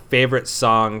my favorite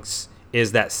songs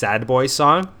is that Sad Boy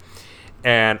song,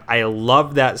 and I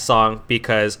love that song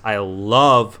because I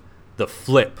love the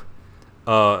flip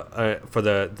for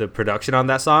the production on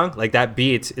that song. Like that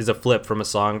beat is a flip from a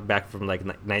song back from like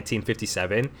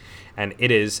 1957, and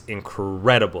it is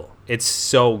incredible. It's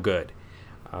so good.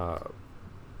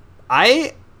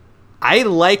 I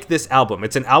like this album.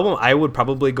 It's an album I would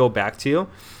probably go back to.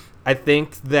 I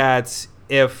think that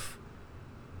if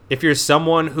you're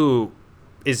someone who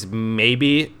is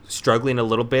maybe struggling a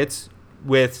little bit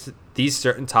with these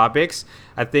certain topics,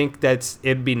 I think that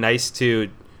it'd be nice to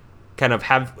kind of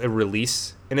have a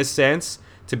release in a sense,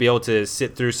 to be able to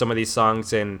sit through some of these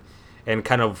songs and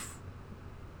kind of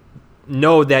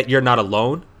know that you're not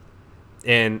alone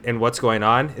in what's going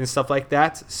on and stuff like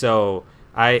that. So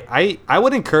I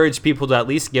would encourage people to at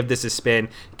least give this a spin,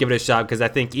 give it a shot, because I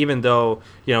think even though,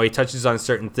 you know, he touches on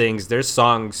certain things, there's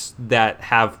songs that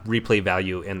have replay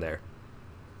value in there.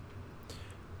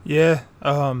 Yeah.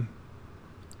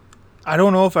 I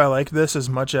don't know if I like this as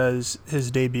much as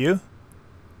his debut.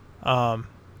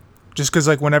 Just because,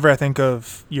 like, whenever I think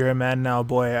of You're a Man Now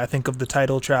Boy, I think of the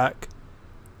title track,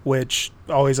 which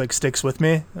always, like, sticks with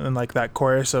me. And, like, that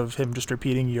chorus of him just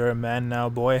repeating, You're a Man Now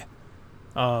Boy.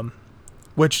 And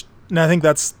I think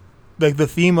that's, like, the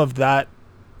theme of that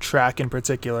track in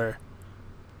particular,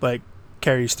 like,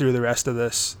 carries through the rest of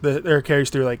this. Carries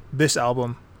through, like, this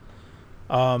album.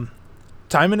 Time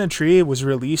in a Tree was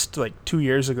released, like, 2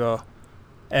 years ago.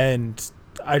 And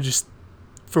I just,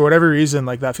 for whatever reason,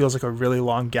 like that feels like a really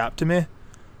long gap to me.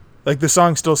 Like the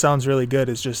song still sounds really good.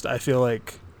 It's just I feel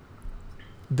like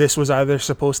this was either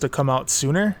supposed to come out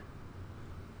sooner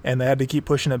and they had to keep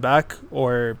pushing it back,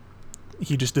 or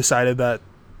he just decided that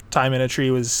Time in a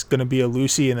Tree was going to be a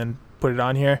Lucy and then put it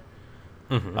on here.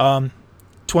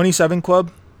 27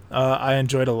 Club, I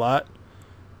enjoyed a lot,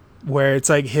 where it's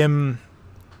like him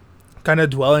kind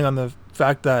of dwelling on the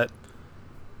fact that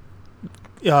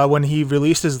when he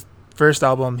released his first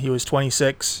album, he was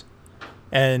 26,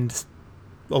 and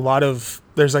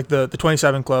there's like the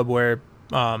 27 Club where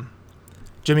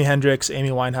Jimi Hendrix, Amy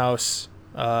Winehouse,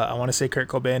 I want to say Kurt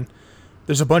Cobain,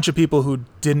 there's a bunch of people who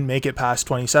didn't make it past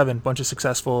 27, bunch of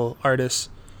successful artists,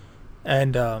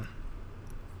 and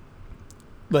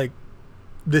like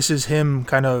this is him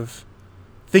kind of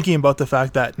thinking about the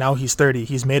fact that now he's 30,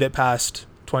 he's made it past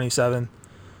 27.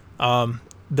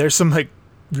 There's some like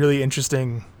really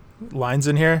interesting lines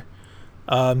in here.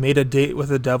 Made a date with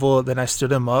the devil, then I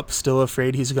stood him up, still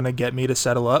afraid he's gonna get me to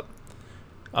settle up.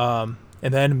 And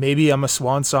then maybe I'm a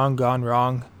swan song gone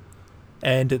wrong,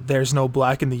 and there's no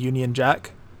black in the Union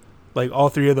Jack. Like all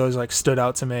three of those like stood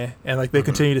out to me, and like they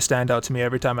continue to stand out to me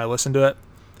every time I listen to it.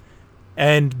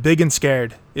 And Big and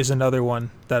Scared is another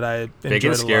one that I enjoyed. Big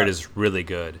and Scared is really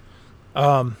good.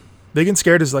 Big and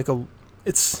Scared is like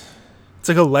it's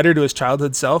like a letter to his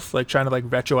childhood self, like trying to like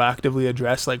retroactively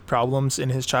address like problems in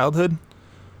his childhood.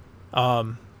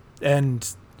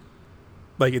 And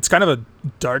like it's kind of a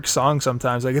dark song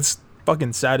sometimes. Like it's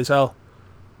fucking sad as hell,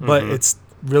 but it's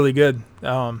really good.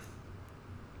 I'm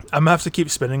gonna have to keep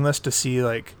spinning this to see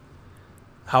like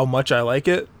how much I like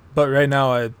it, but right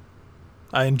now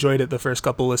I enjoyed it the first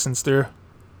couple listens through.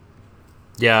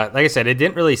 Yeah, like I said, it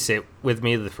didn't really sit with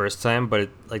me the first time, but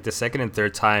like the second and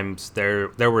third times, there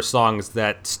were songs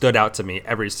that stood out to me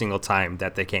every single time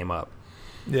that they came up.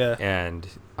 Yeah, and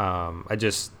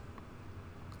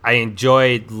I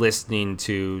enjoyed listening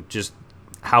to just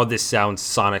how this sounds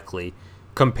sonically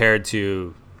compared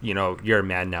to, You're a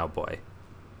Man Now Boy.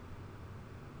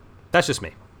 That's just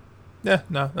me. Yeah,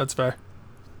 no, that's fair.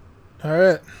 All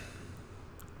right.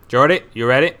 Jordy, you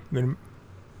ready?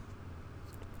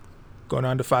 Going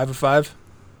on to 5 of 5.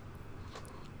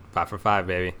 5 for 5,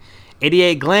 baby.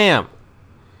 88 Glam.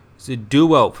 It's a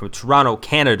duo from Toronto,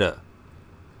 Canada.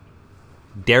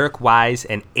 Derek Wise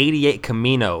and 88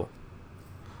 Camino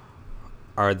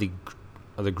are the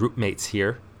group mates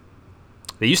here.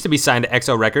 They used to be signed to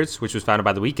XO Records, which was founded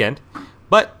by The Weeknd,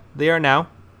 but they are now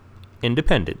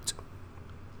independent.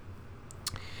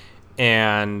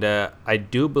 And I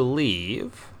do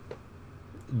believe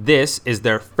this is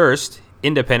their first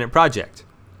independent project.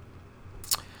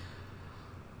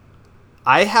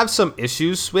 I have some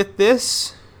issues with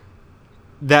this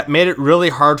that made it really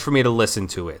hard for me to listen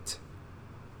to it.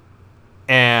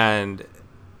 And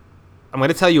I'm going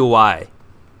to tell you why.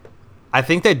 I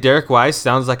think that Derek Wise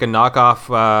sounds like a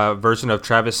knockoff version of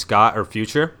Travis Scott or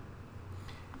Future.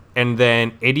 And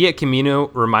then 88 Camino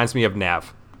reminds me of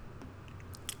Nav.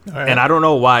 Right. And I don't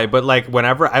know why, but like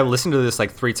whenever I listened to this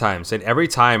like 3 times, and every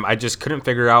time I just couldn't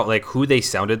figure out like who they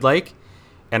sounded like,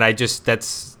 and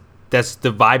that's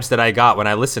the vibes that I got when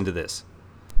I listened to this.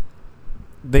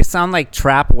 They sound like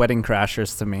trap Wedding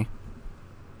Crashers to me,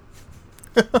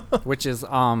 which is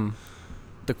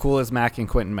the Coolest Mac and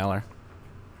Quentin Miller.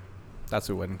 That's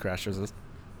who Wedding Crashers is.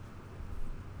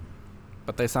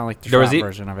 But they sound like the trap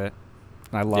version of it,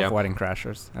 and I love Wedding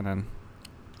Crashers, and then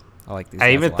I like these. I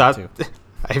guys even a lot thought. too.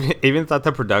 I even thought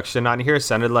the production on here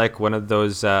sounded like one of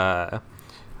those, like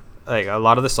a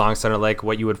lot of the songs sounded like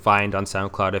what you would find on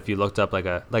SoundCloud if you looked up like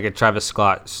a Travis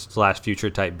Scott /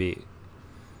 Future type beat.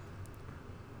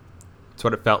 That's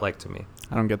what it felt like to me.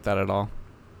 I don't get that at all.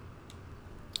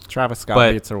 Travis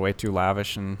Scott beats are way too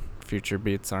lavish, and Future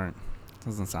beats aren't.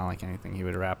 Doesn't sound like anything he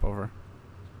would rap over.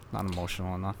 Not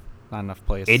emotional enough. Not enough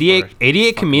place.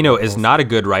 88 Camino is not a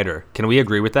good writer. Can we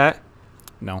agree with that?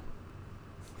 No.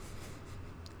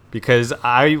 Because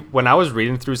when I was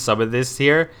reading through some of this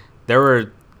here, there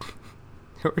were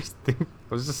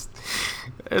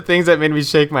things that made me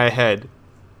shake my head.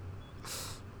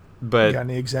 But you got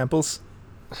any examples?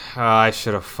 I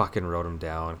should have fucking wrote them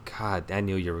down. God, I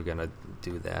knew you were gonna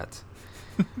do that.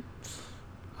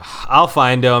 I'll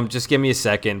find them. Just give me a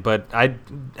second. But I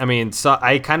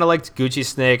kind of liked Gucci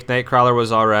Snake. Nightcrawler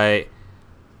was all right,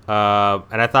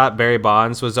 and I thought Barry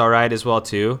Bonds was all right as well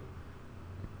too.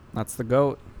 That's the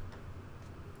GOAT.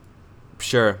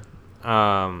 Sure.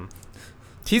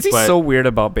 He's so weird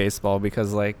about baseball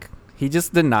because like he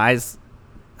just denies.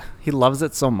 He loves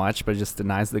it so much, but just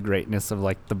denies the greatness of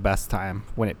like the best time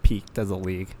when it peaked as a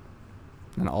league,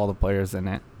 and all the players in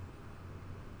it.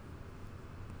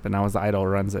 but now his idol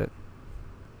runs it.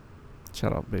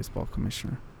 Shout out baseball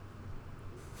commissioner.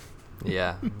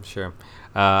 Yeah, I'm sure.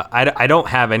 I don't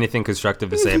have anything constructive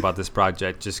to say about this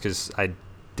project just because I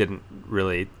didn't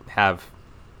really have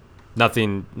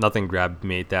nothing grabbed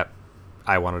me that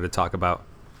I wanted to talk about.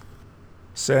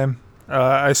 Same.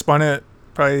 I spun it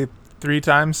probably 3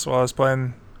 times while I was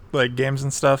playing like games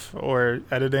and stuff or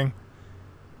editing,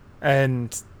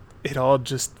 and it all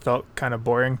just felt kind of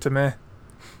boring to me.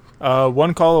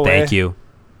 One call away. Thank you.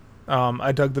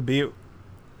 I dug the beat.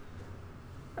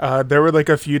 There were like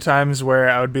a few times where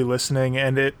I would be listening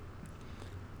and it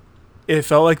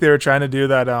felt like they were trying to do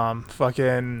that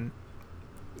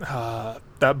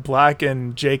that Black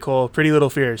and J. Cole Pretty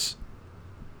Little Fears.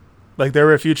 Like there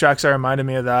were a few tracks that reminded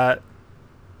me of that.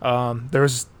 There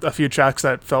was a few tracks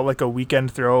that felt like a weekend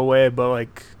throwaway, but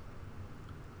like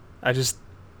I just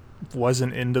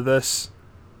wasn't into this.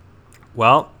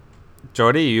 Well,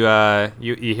 Jordy, you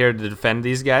here to defend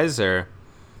these guys or?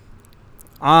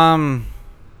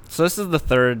 So this is the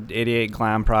third 88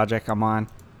 Glam project I'm on.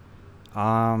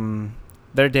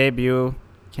 Their debut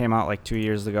came out like 2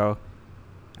 years ago.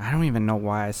 I don't even know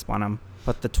why I spun them,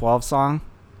 but the 12 song,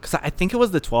 because I think it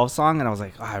was the 12 song, and I was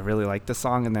like, oh, I really like this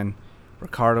song, and then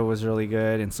Ricardo was really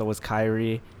good, and so was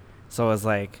Kyrie. So it was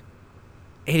like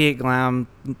 88 Glam,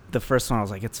 the first one, I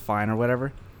was like, it's fine or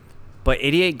whatever. But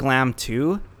 88 Glam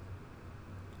 2,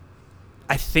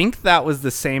 I think that was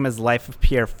the same as Life of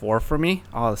Pierre 4 for me.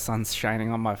 Oh, the sun's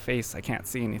shining on my face. I can't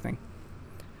see anything.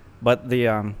 But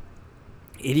the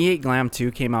 88 Glam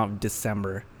 2 came out in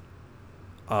December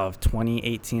of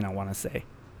 2018, I want to say.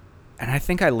 And I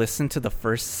think I listened to the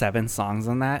first 7 songs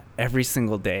on that every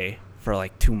single day for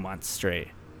like 2 months straight.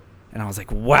 And I was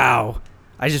like, wow,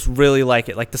 I just really like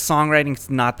it. Like the songwriting's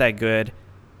not that good.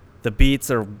 The beats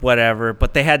are whatever,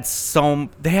 but they have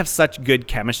such good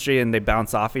chemistry and they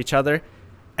bounce off each other.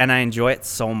 And I enjoy it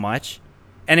so much.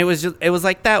 And it was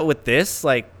like that with this.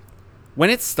 Like when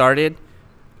it started,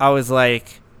 I was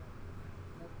like,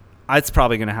 it's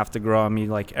probably going to have to grow on me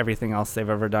like everything else they've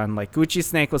ever done. Like Gucci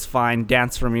Snake was fine.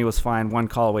 Dance For Me was fine. One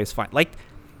Call Away is fine. Like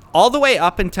all the way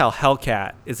up until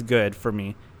Hellcat is good for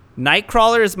me.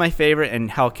 Nightcrawler is my favorite and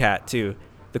Hellcat too.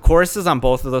 The choruses on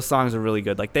both of those songs are really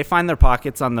good. Like they find their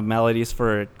pockets on the melodies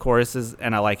for choruses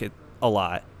and I like it a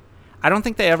lot. I don't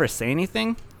think they ever say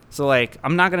anything. So, like,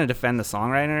 I'm not going to defend the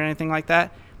songwriter or anything like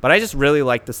that, but I just really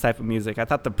like this type of music. I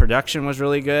thought the production was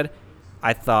really good.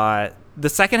 I thought the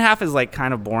second half is, like,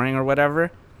 kind of boring or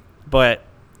whatever, but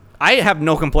I have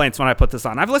no complaints when I put this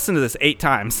on. I've listened to this 8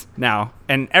 times now,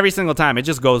 and every single time it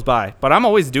just goes by. But I'm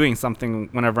always doing something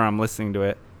whenever I'm listening to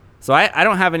it. So I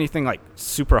don't have anything, like,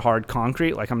 super hard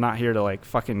concrete. Like, I'm not here to, like,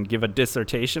 fucking give a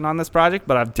dissertation on this project,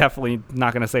 but I'm definitely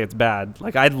not going to say it's bad.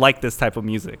 Like, I like this type of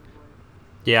music.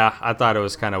 Yeah, I thought it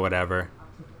was kind of whatever.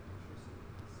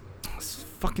 This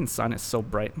fucking sun is so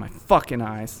bright in my fucking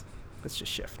eyes. Let's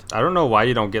just shift. I don't know why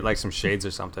you don't get like some shades or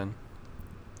something.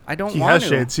 I don't He want has to.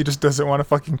 shades. He just doesn't want to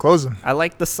fucking close them. I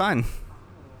like the sun.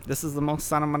 This is the most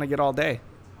sun I'm going to get all day.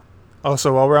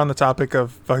 Also, while we're on the topic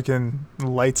of fucking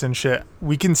lights and shit,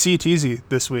 we can see Teasy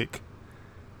this week.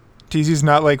 Teasy's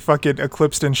not like fucking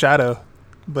eclipsed in shadow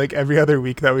like every other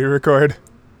week that we record.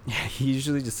 Yeah, he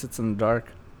usually just sits in the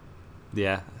dark.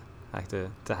 Yeah, I have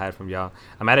to hide from y'all.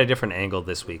 I'm at a different angle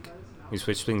this week. We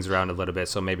switched things around a little bit,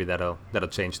 so maybe that'll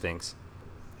change things.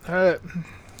 All right.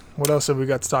 What else have we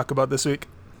got to talk about this week?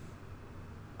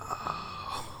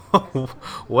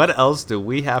 What else do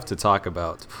we have to talk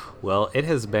about? Well, it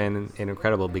has been an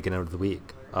incredible beginning of the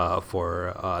week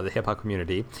for the hip-hop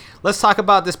community. Let's talk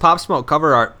about this Pop Smoke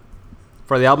cover art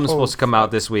for the album supposed to come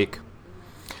out this week.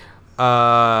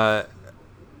 Virgil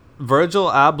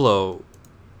Abloh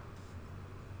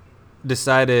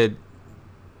decided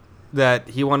that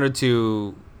he wanted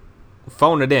to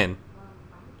phone it in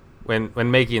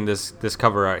when making this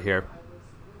cover art here.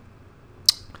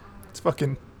 It's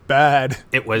fucking bad.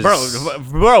 It was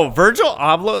Bro, Virgil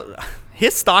Abloh,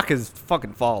 his stock is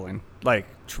fucking falling like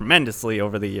tremendously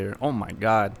over the year. Oh my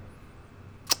god.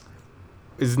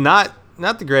 Is not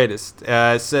the greatest.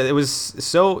 So it was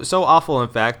so awful, in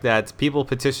fact, that people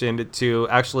petitioned to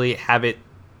actually have it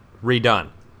redone.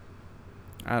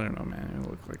 I don't know, man. It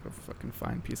looked like a fucking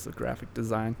fine piece of graphic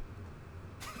design.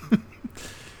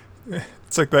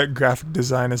 It's like that graphic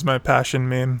design is my passion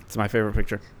meme. It's my favorite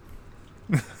picture.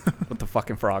 With the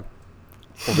fucking frog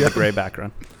over the gray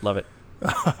background. Love it.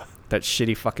 That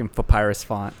shitty fucking papyrus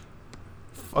font.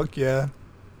 Fuck yeah.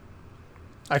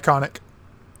 Iconic.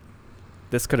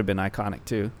 This could have been iconic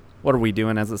too. What are we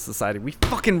doing as a society? We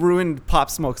fucking ruined Pop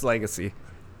Smoke's legacy.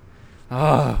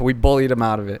 We bullied him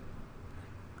out of it.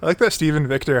 I like that Steven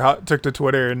Victor took to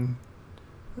Twitter and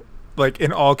like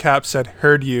in all caps said,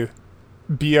 "Heard you,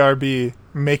 BRB,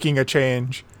 making a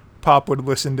change," Pop would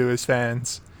listen to his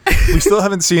fans. We still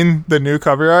haven't seen the new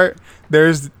cover art.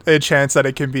 There's a chance that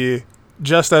it can be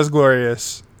just as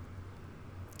glorious.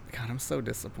 God, I'm so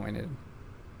disappointed.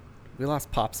 We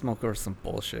lost Pop Smoke over some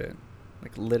bullshit.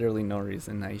 Like, literally no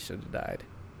reason that he should have died.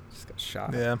 Just got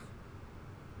shot. Yeah.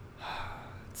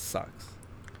 It sucks.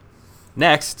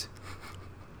 Next,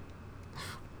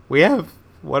 we have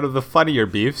one of the funnier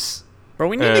beefs. Bro,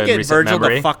 we need to in get recent Virgil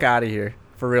memory. the fuck out of here.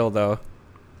 For real, though.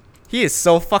 He is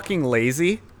so fucking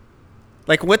lazy.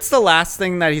 Like, what's the last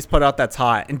thing that he's put out that's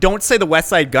hot? And don't say the West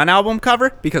Side Gun album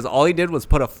cover, because all he did was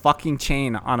put a fucking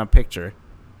chain on a picture.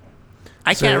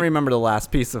 I So- can't remember the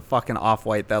last piece of fucking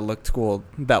Off-White that looked cool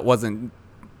that wasn't...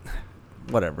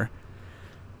 Whatever.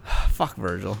 Fuck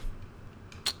Virgil.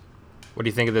 What do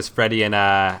you think of this Freddie and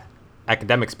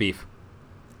Academics beef?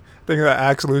 Think of that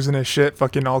Axe losing his shit,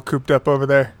 fucking all cooped up over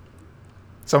there.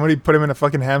 Somebody put him in a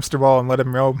fucking hamster ball and let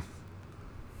him roam.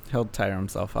 He'll tire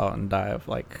himself out and die of,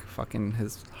 like, fucking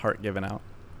his heart giving out.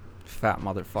 Fat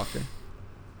motherfucker.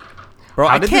 Bro,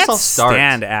 How I did can't this all start?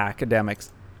 stand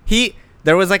Academics.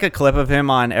 There was, like, a clip of him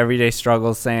on Everyday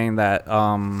Struggles saying that,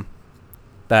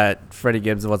 that Freddie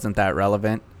Gibbs wasn't that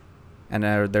relevant. And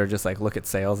they're just like, look at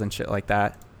sales and shit like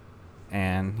that.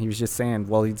 And he was just saying,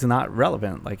 well, he's not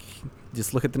relevant. Like,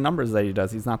 just look at the numbers that he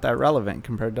does. He's not that relevant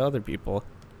compared to other people.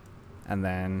 And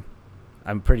then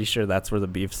I'm pretty sure that's where the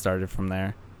beef started from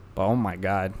there. But oh my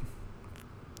God,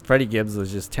 Freddie Gibbs was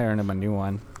just tearing him a new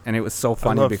one. And it was so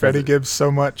funny I love because Freddie Gibbs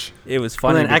so much. it was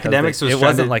funny. then because Academics was it trying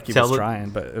wasn't to like he tell was the- trying,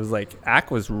 but it was like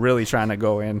Ack was really trying to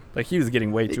go in. Like, he was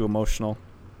getting way too emotional.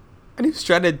 And he was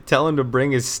trying to tell him to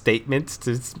bring his statements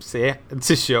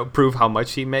to prove how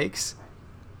much he makes.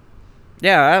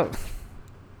 Yeah.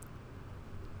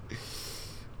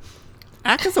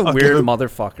 Ack is a I'll weird give him-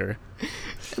 motherfucker.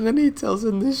 And then he tells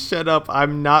him to shut up.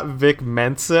 I'm not Vic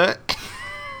Mensa.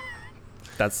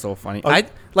 That's so funny. I'll-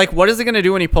 Like, what is he gonna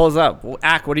do when he pulls up? Well,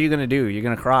 Ack, what are you gonna do? You're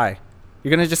gonna cry. You're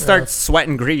gonna just start Yeah.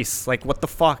 sweating grease. Like, what the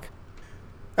fuck?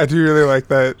 I do really like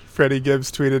that Freddie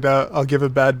Gibbs tweeted out, "I'll give a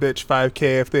bad bitch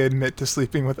 5K if they admit to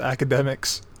sleeping with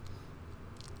Academics."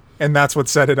 And that's what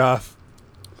set it off.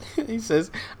 He says,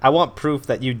 I want proof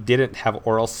that you didn't have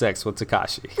oral sex with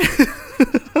Takashi.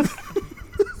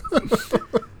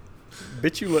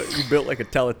 Bitch, you built like a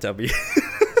Teletubby.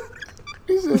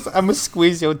 He says, I'm going to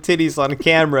squeeze your titties on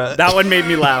camera. That one made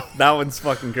me laugh. That one's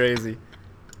fucking crazy.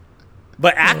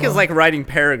 But Ack is like writing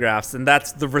paragraphs, and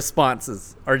that's the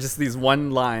responses are just these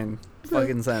one line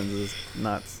fucking sentences.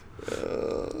 Nuts.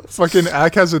 Fucking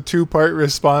Ack has a 2-part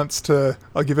response to,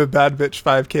 "I'll give a bad bitch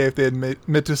 5K if they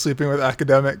admit to sleeping with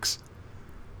Academics."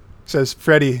 Says,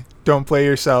 "Freddie, don't play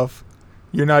yourself.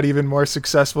 You're not even more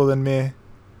successful than me."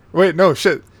 Wait, no,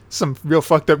 shit. Some real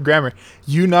fucked up grammar.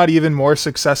 "You not even more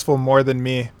successful more than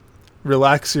me.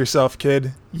 Relax yourself,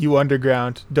 kid. You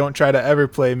underground. Don't try to ever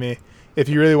play me. If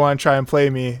you really want to try and play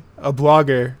me, a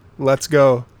blogger, let's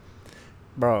go."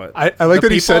 Bro, I like the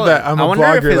that he said people- that. I'm I a wonder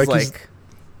if blogger. his, Like, he's like,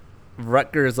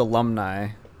 Rutgers alumni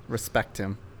respect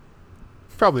him.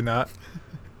 probably not.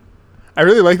 I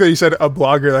really like that he said a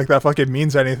blogger, like that fucking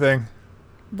means anything.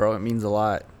 Bro, it means a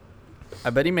lot. I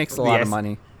bet he makes a lot of Yes.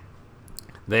 money.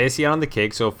 The icing on the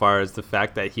cake so far is the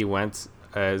fact that he went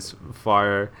as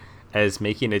far as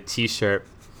making a T-shirt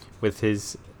with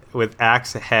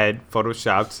Axe head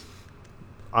photoshopped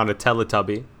on a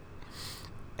Teletubby,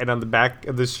 and on the back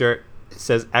of the shirt it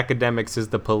says "Academics is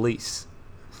the police."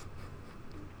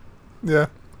 Yeah.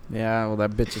 Yeah, well,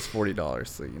 that bitch is $40,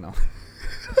 so you know.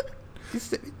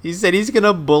 He said he's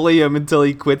gonna bully him until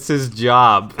he quits his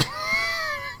job.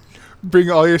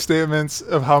 Bring all your statements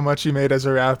of how much you made as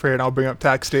a rapper, and I'll bring up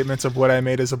tax statements of what I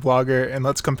made as a blogger, and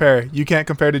let's compare. You can't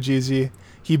compare to Jeezy.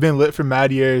 He been lit for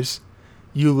mad years.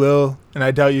 You Lil, and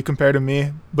I doubt you compare to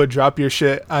me, but drop your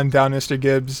shit on Down Mr.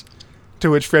 Gibbs. To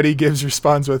which Freddie Gibbs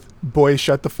responds with, "Boy,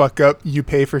 shut the fuck up. You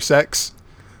pay for sex.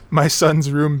 My son's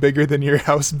room bigger than your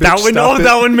house, bitch. That one, Stop it."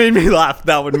 that one made me laugh.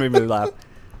 That one made me laugh.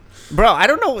 Bro, I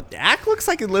don't know. Ack looks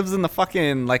like he lives in the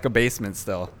fucking, like, a basement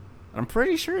still. I'm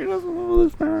pretty sure he doesn't live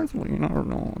with his parents. Well, you never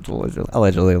know. It's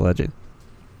allegedly.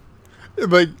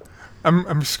 Like, I'm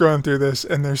scrolling through this,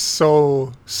 and there's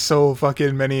so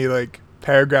fucking many, like,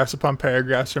 paragraphs upon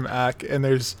paragraphs from Ack, and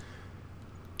there's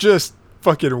just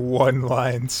fucking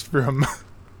one-lines from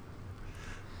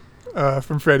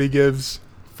Freddie Gibbs.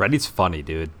 Freddie's funny,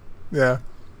 dude. Yeah.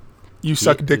 You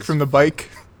suck dick is from the bike.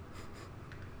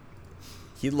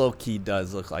 He low-key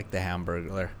does look like the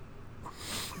Hamburglar.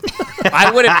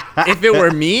 I would have, if it were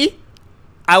me,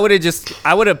 I would have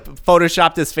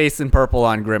photoshopped his face in purple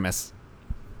on Grimace.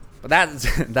 But that's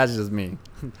just me.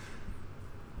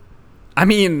 I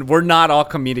mean, we're not all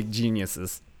comedic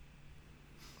geniuses.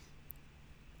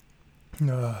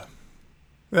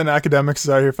 Then Academics is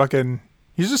out here fucking.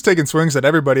 He's just taking swings at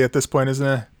everybody at this point,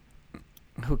 isn't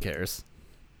he? Who cares?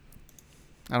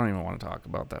 I don't even want to talk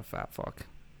about that fat fuck.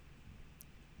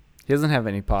 He doesn't have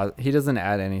any he doesn't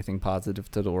add anything positive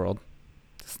to the world.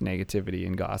 Just negativity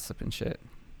and gossip and shit.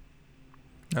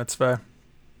 That's fair.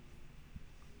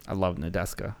 I love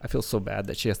Nadeska. I feel so bad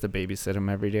that she has to babysit him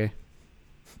every day.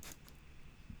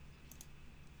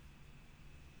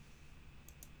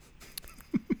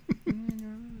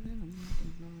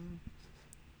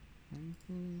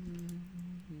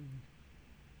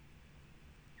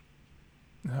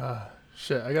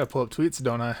 Shit, I gotta pull up tweets,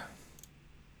 don't I?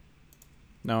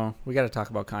 No, we got to talk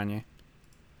about Kanye.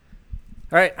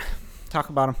 All right, talk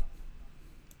about him.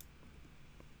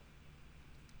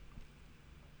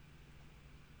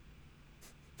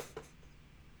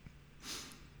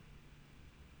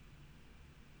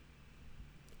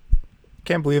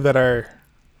 Can't believe that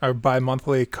our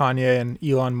bi-monthly Kanye and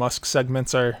Elon Musk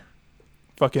segments are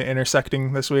fucking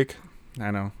intersecting this week. I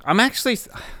know.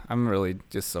 I'm really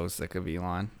just so sick of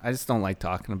Elon. I just don't like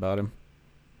talking about him.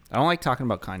 I don't like talking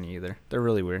about Kanye either. They're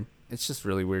really weird. It's just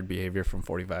really weird behavior from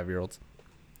 45-year-olds.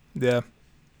 Yeah.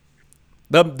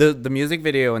 The music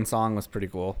video and song was pretty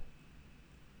cool.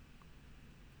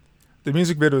 The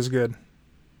music video was good.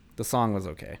 The song was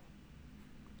okay.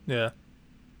 Yeah.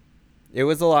 It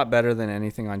was a lot better than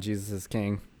anything on Jesus is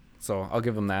King. So I'll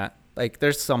give him that. Like,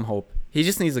 there's some hope. He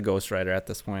just needs a ghostwriter at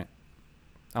this point.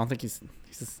 I don't think he's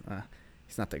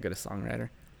not that good a songwriter.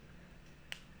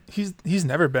 He's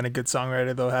never been a good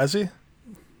songwriter though, has he?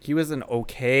 He was an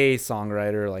okay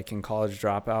songwriter, like in College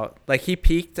Dropout. Like he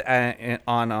peaked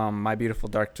on My Beautiful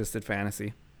Dark Twisted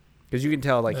Fantasy, because you can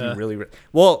tell like he really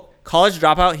well. College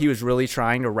Dropout, he was really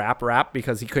trying to rap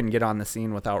because he couldn't get on the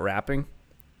scene without rapping.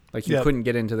 Like he couldn't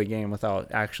get into the game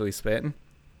without actually spitting.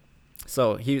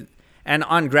 So and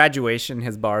on Graduation,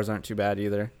 his bars aren't too bad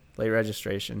either. Late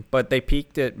Registration, but they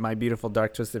peaked at My Beautiful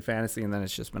Dark Twisted Fantasy, and then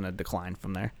it's just been a decline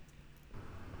from there.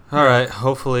 All right,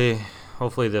 hopefully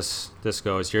this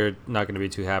goes. You're not going to be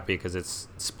too happy because it's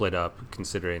split up,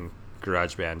 considering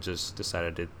GarageBand just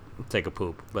decided to take a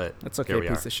poop. But that's okay,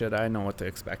 piece of shit. I know what to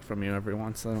expect from you every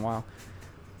once in a while.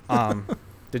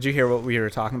 Did you hear what we were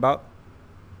talking about?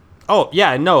 Oh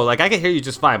yeah, no, like I can hear you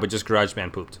just fine, but just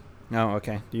GarageBand pooped. No,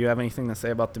 okay. Do you have anything to say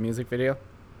about the music video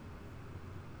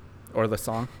or the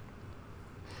song?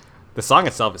 The song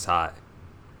itself is hot.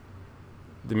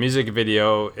 The music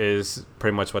video is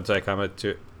pretty much what I come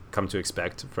to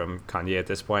expect from Kanye at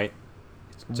this point.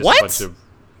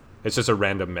 It's just a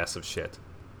random mess of shit.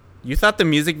 You thought the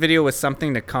music video was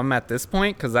something to come at this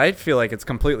point? Because I feel like it's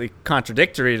completely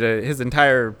contradictory to his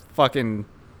entire fucking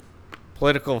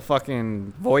political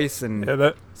fucking voice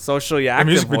and socially active.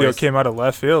 The music video came out of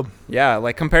left field. Yeah,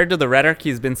 like compared to the rhetoric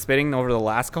he's been spitting over the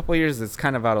last couple of years, it's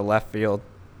kind of out of left field.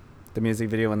 The music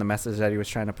video and the message that he was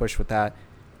trying to push with that.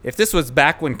 If this was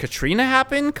back when Katrina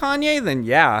happened, Kanye, then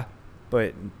yeah.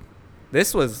 But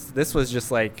this was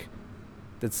just like,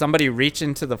 did somebody reach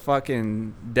into the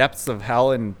fucking depths of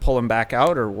hell and pull him back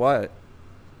out or what?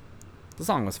 The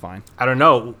song was fine. I don't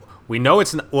know. We know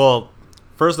it's not, well,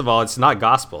 first of all, it's not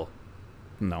gospel.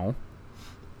 No.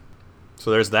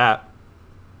 So there's that.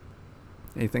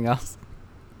 Anything else?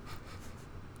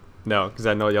 No, because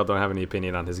I know y'all don't have any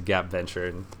opinion on his Gap venture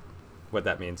and what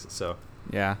that means. So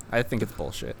yeah, I think it's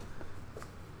bullshit.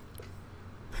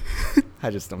 I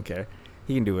just don't care.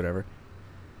 He can do whatever.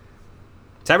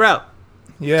 Tyrell.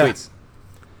 Yeah. Tweets.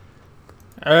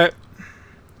 All right.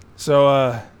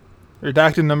 So,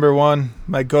 redacted number 1,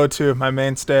 my go-to, my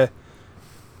mainstay.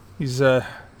 He's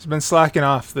been slacking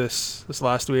off this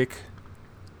last week.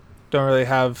 Don't really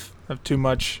have too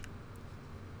much.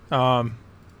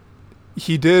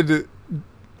 He did.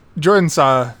 Jordan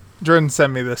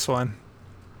sent me this one,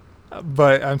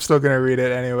 but I'm still gonna read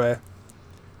it anyway.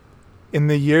 In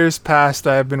the years past,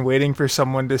 I have been waiting for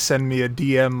someone to send me a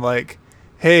DM like,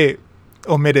 "Hey,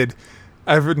 omitted.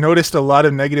 I've noticed a lot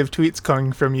of negative tweets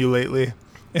coming from you lately."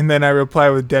 And then I reply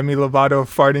with Demi Lovato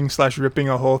farting/ripping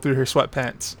a hole through her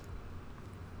sweatpants.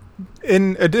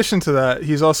 In addition to that,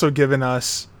 he's also given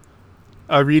us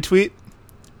a retweet.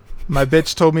 My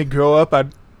bitch told me grow up,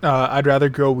 I'd rather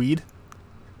grow weed.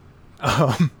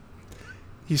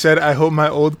 He said, I hope my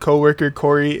old coworker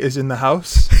Corey is in the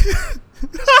house.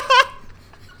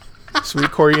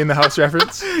 Sweet Corey in the house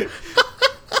reference.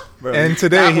 Bro, and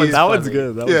today that one's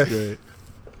good. That was great.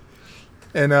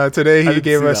 And today he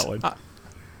gave us,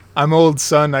 I'm old,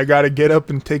 son. I gotta get up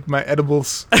and take my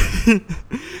edibles.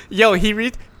 Yo,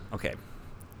 okay.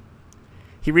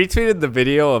 He retweeted the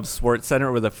video of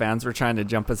SportsCenter where the fans were trying to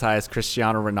jump as high as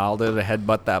Cristiano Ronaldo to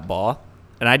headbutt that ball.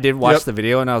 And I did watch the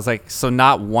video, and I was like, so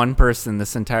not one person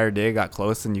this entire day got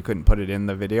close and you couldn't put it in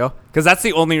the video? Because that's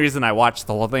the only reason I watched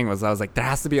the whole thing was I was like, there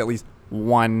has to be at least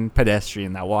one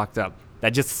pedestrian that walked up that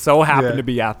just so happened to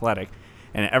be athletic.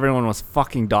 And everyone was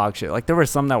fucking dog shit. Like, there were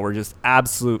some that were just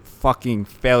absolute fucking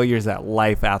failures at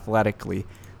life athletically.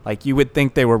 Like, you would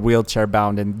think they were wheelchair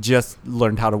bound and just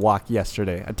learned how to walk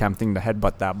yesterday, attempting to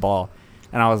headbutt that ball.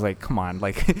 And I was like, come on,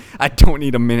 like, I don't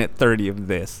need a minute 30 of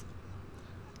this.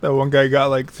 That one guy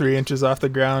got like 3 inches off the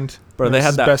ground. Bro, they had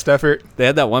his that best effort. They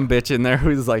had that one bitch in there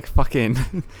who's like fucking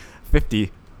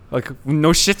 50. Like,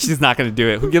 no shit, she's not going to do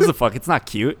it. Who gives a fuck? It's not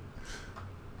cute.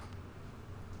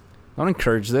 Don't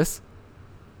encourage this.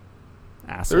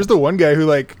 Asshole. There's the one guy who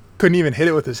like couldn't even hit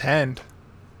it with his hand.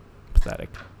 Pathetic.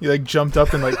 He like jumped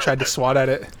up and like tried to swat at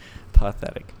it.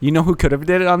 Pathetic. You know who could have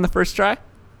did it on the first try?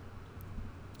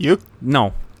 You?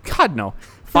 No. God, no.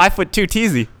 5'2"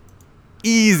 Teasy.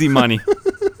 Easy money.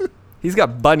 He's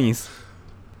got bunnies.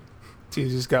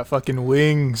 He's just got fucking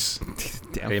wings.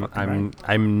 Damn,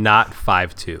 I'm not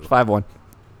 5'2". 5'1".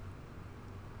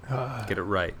 Get it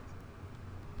right.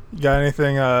 You got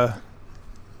anything?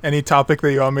 Any topic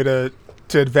that you want me to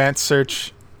advance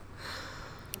search?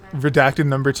 Redacted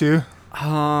number 2.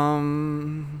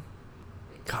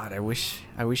 God, I wish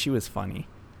he was funny.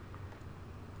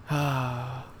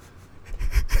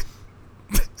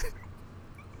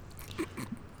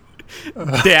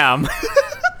 Damn.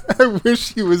 I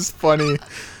wish he was funny.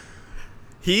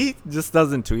 He just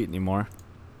doesn't tweet anymore.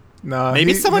 No,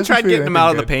 Maybe someone tried getting him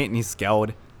out of the good. paint and he's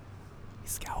scowled.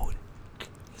 He's scowled.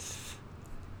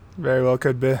 Very well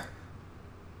could be.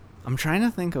 I'm trying to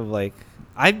think of like,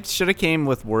 I should have came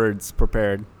with words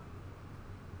prepared.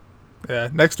 Yeah,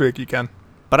 next week you can.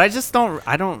 But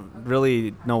I don't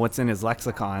really know what's in his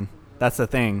lexicon. That's the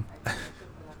thing.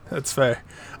 That's fair.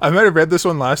 I might have read this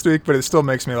one last week, but it still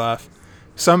makes me laugh.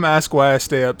 Some ask why I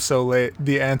stay up so late.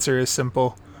 The answer is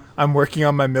simple. I'm working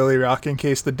on my Millie Rock in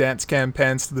case the dance cam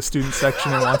pans to the student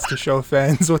section and wants to show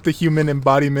fans what the human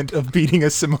embodiment of beating a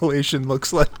simulation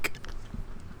looks like.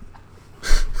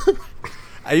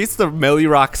 I used to Millie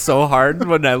Rock so hard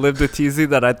when I lived with TZ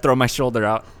that I'd throw my shoulder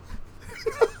out.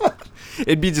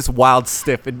 It'd be just wild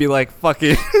stiff. It'd be like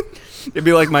fucking... It'd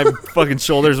be like my fucking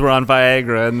shoulders were on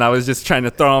Viagra and I was just trying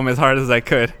to throw them as hard as I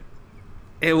could.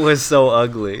 It was so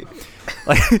ugly.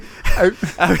 Like,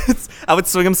 I would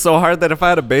swing him so hard that if I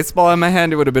had a baseball in my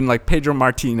hand, it would have been like Pedro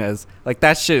Martinez. Like,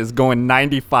 that shit is going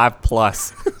 95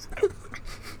 plus.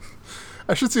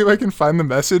 I should see if I can find the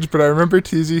message, but I remember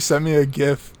TZ sent me a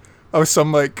GIF of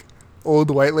some like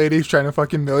old white lady trying to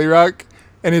fucking Millie Rock,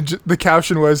 and the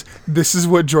caption was, "This is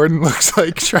what Jordan looks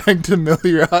like trying to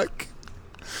Millie Rock."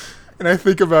 And I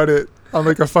think about it on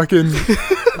like a fucking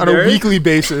on a weekly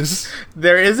basis.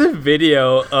 There is a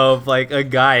video of like a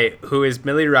guy who is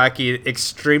Millie Rocky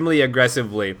extremely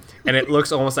aggressively, and it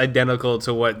looks almost identical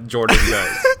to what Jordan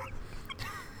does.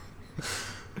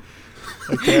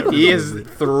 He is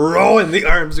throwing the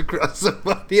arms across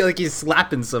somebody like he's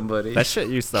slapping somebody. That shit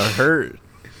used to hurt.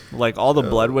 Like, all the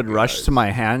blood would rush to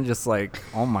my hand, just like,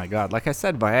 oh my god. Like I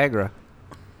said, Viagra.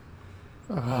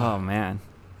 Oh, man.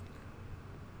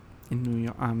 In New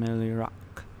York, I'm Millie Rock.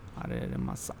 I did it in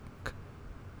my sock.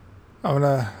 I'm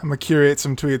gonna curate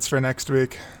some tweets for next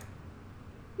week.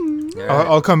 Right.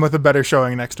 I'll come with a better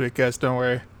showing next week, guys. Don't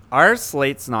worry. Our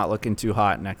slate's not looking too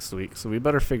hot next week, so we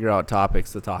better figure out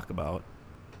topics to talk about.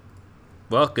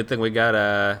 Well, good thing we got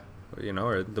or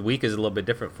the week is a little bit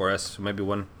different for us. So maybe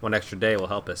one extra day will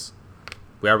help us.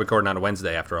 We are recording on a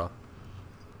Wednesday after all.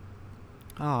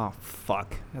 Oh,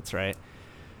 fuck. That's right.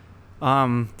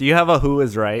 Do you have a who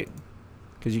is right?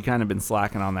 Because you kind of been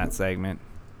slacking on that segment.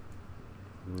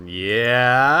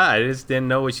 Yeah, I just didn't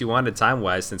know what you wanted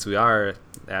time-wise since we are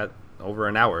at over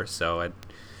an hour. So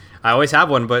I always have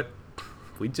one, but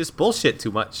we just bullshit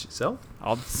too much. So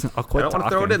I'll quit I don't want to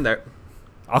throw it in there.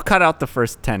 I'll cut out the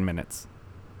first 10 minutes.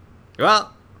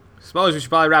 Well, suppose we should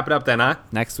probably wrap it up then, huh?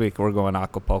 Next week, we're going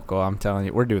Acapulco. I'm telling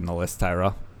you, we're doing the list,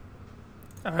 Tyrell.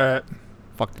 All right.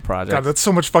 Fuck the project. God, that's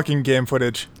so much fucking game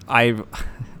footage. Do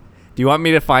you want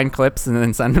me to find clips and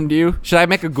then send them to you? Should I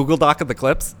make a Google Doc of the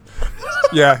clips?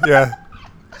 Yeah.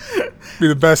 Be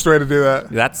the best way to do that.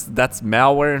 That's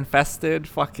malware infested.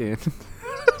 Fucking.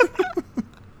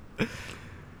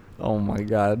 Oh my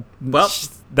god. Well,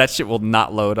 that shit will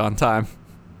not load on time.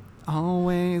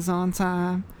 Always on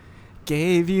time.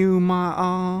 Gave you my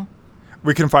all.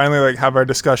 We can finally like have our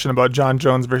discussion about John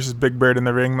Jones versus Big Bird in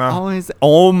the ring, though. Always.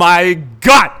 Oh my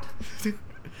god.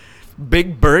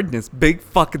 Big Bird and his big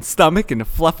fucking stomach and the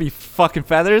fluffy fucking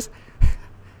feathers.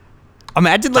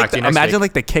 Imagine Talk to you next week.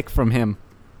 like the kick from him.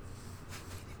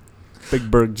 Big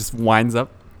Bird just winds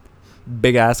up,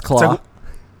 big ass claw.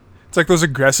 It's like those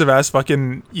aggressive ass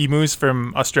fucking emus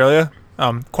from Australia.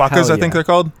 Quokkas, Hell I think yeah. they're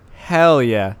called. Hell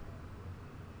yeah.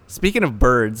 Speaking of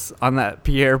birds, on that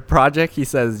Pierre project, he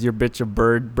says, "Your bitch a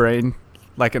bird brain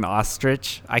like an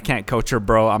ostrich. I can't coach her,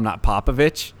 bro. I'm not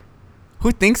Popovich."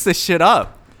 Who thinks this shit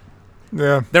up?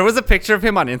 Yeah. There was a picture of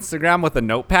him on Instagram with a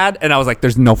notepad, and I was like,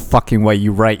 there's no fucking way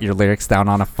you write your lyrics down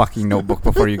on a fucking notebook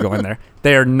before you go in there.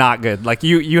 They are not good. Like,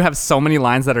 you have so many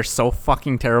lines that are so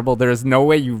fucking terrible. There is no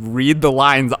way you read the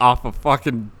lines off a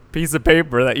fucking piece of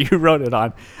paper that you wrote it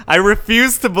on. I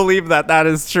refuse to believe that that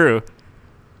is true.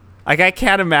 Like, I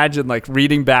can't imagine, like,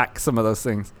 reading back some of those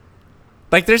things.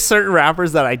 Like, there's certain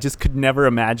rappers that I just could never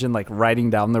imagine, like, writing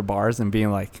down their bars and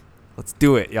being like, let's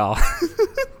do it, y'all.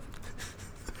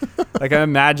 Like, I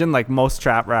imagine, like, most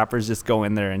trap rappers just go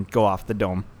in there and go off the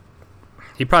dome.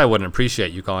 He probably wouldn't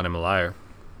appreciate you calling him a liar.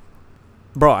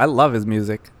 Bro, I love his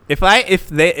music. If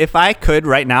I could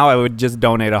right now, I would just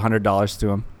donate $100 to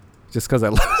him, just because I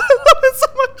love it so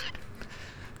much.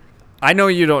 I know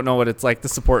you don't know what it's like to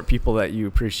support people that you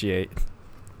appreciate,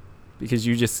 because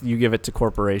you give it to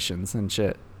corporations and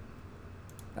shit.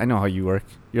 I know how you work.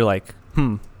 You're like,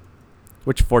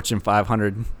 which Fortune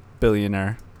 500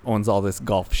 billionaire owns all this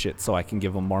golf shit so I can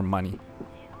give them more money?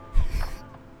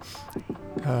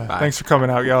 Thanks for coming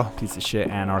out, y'all. Piece of shit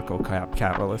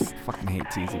anarcho-capitalist. Fucking hate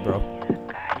Teasy, bro.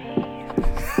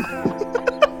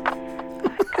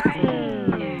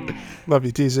 Love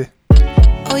you, TZ.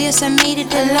 Oh yes, I made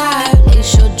it alive.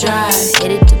 Lakeshore Drive,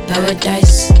 headed to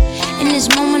paradise. In this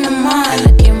moment of mine,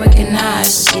 I can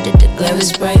recognize. See that the glare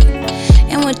is bright.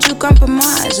 And with you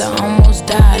compromise, I almost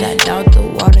died. I doubt the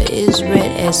water is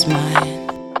red as mine.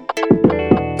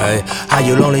 Hey, how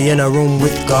you lonely in a room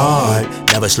with God?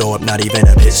 Never slow up, not even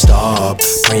a pit stop.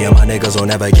 Praying my niggas will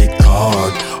never get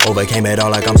caught. Overcame it all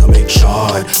like I'm some big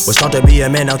shot. Was taught to be a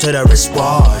man, now to the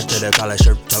wristwatch. To the collar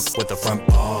shirt tucked with the front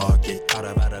pocket. Out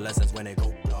of adolescence when it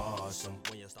go blossom.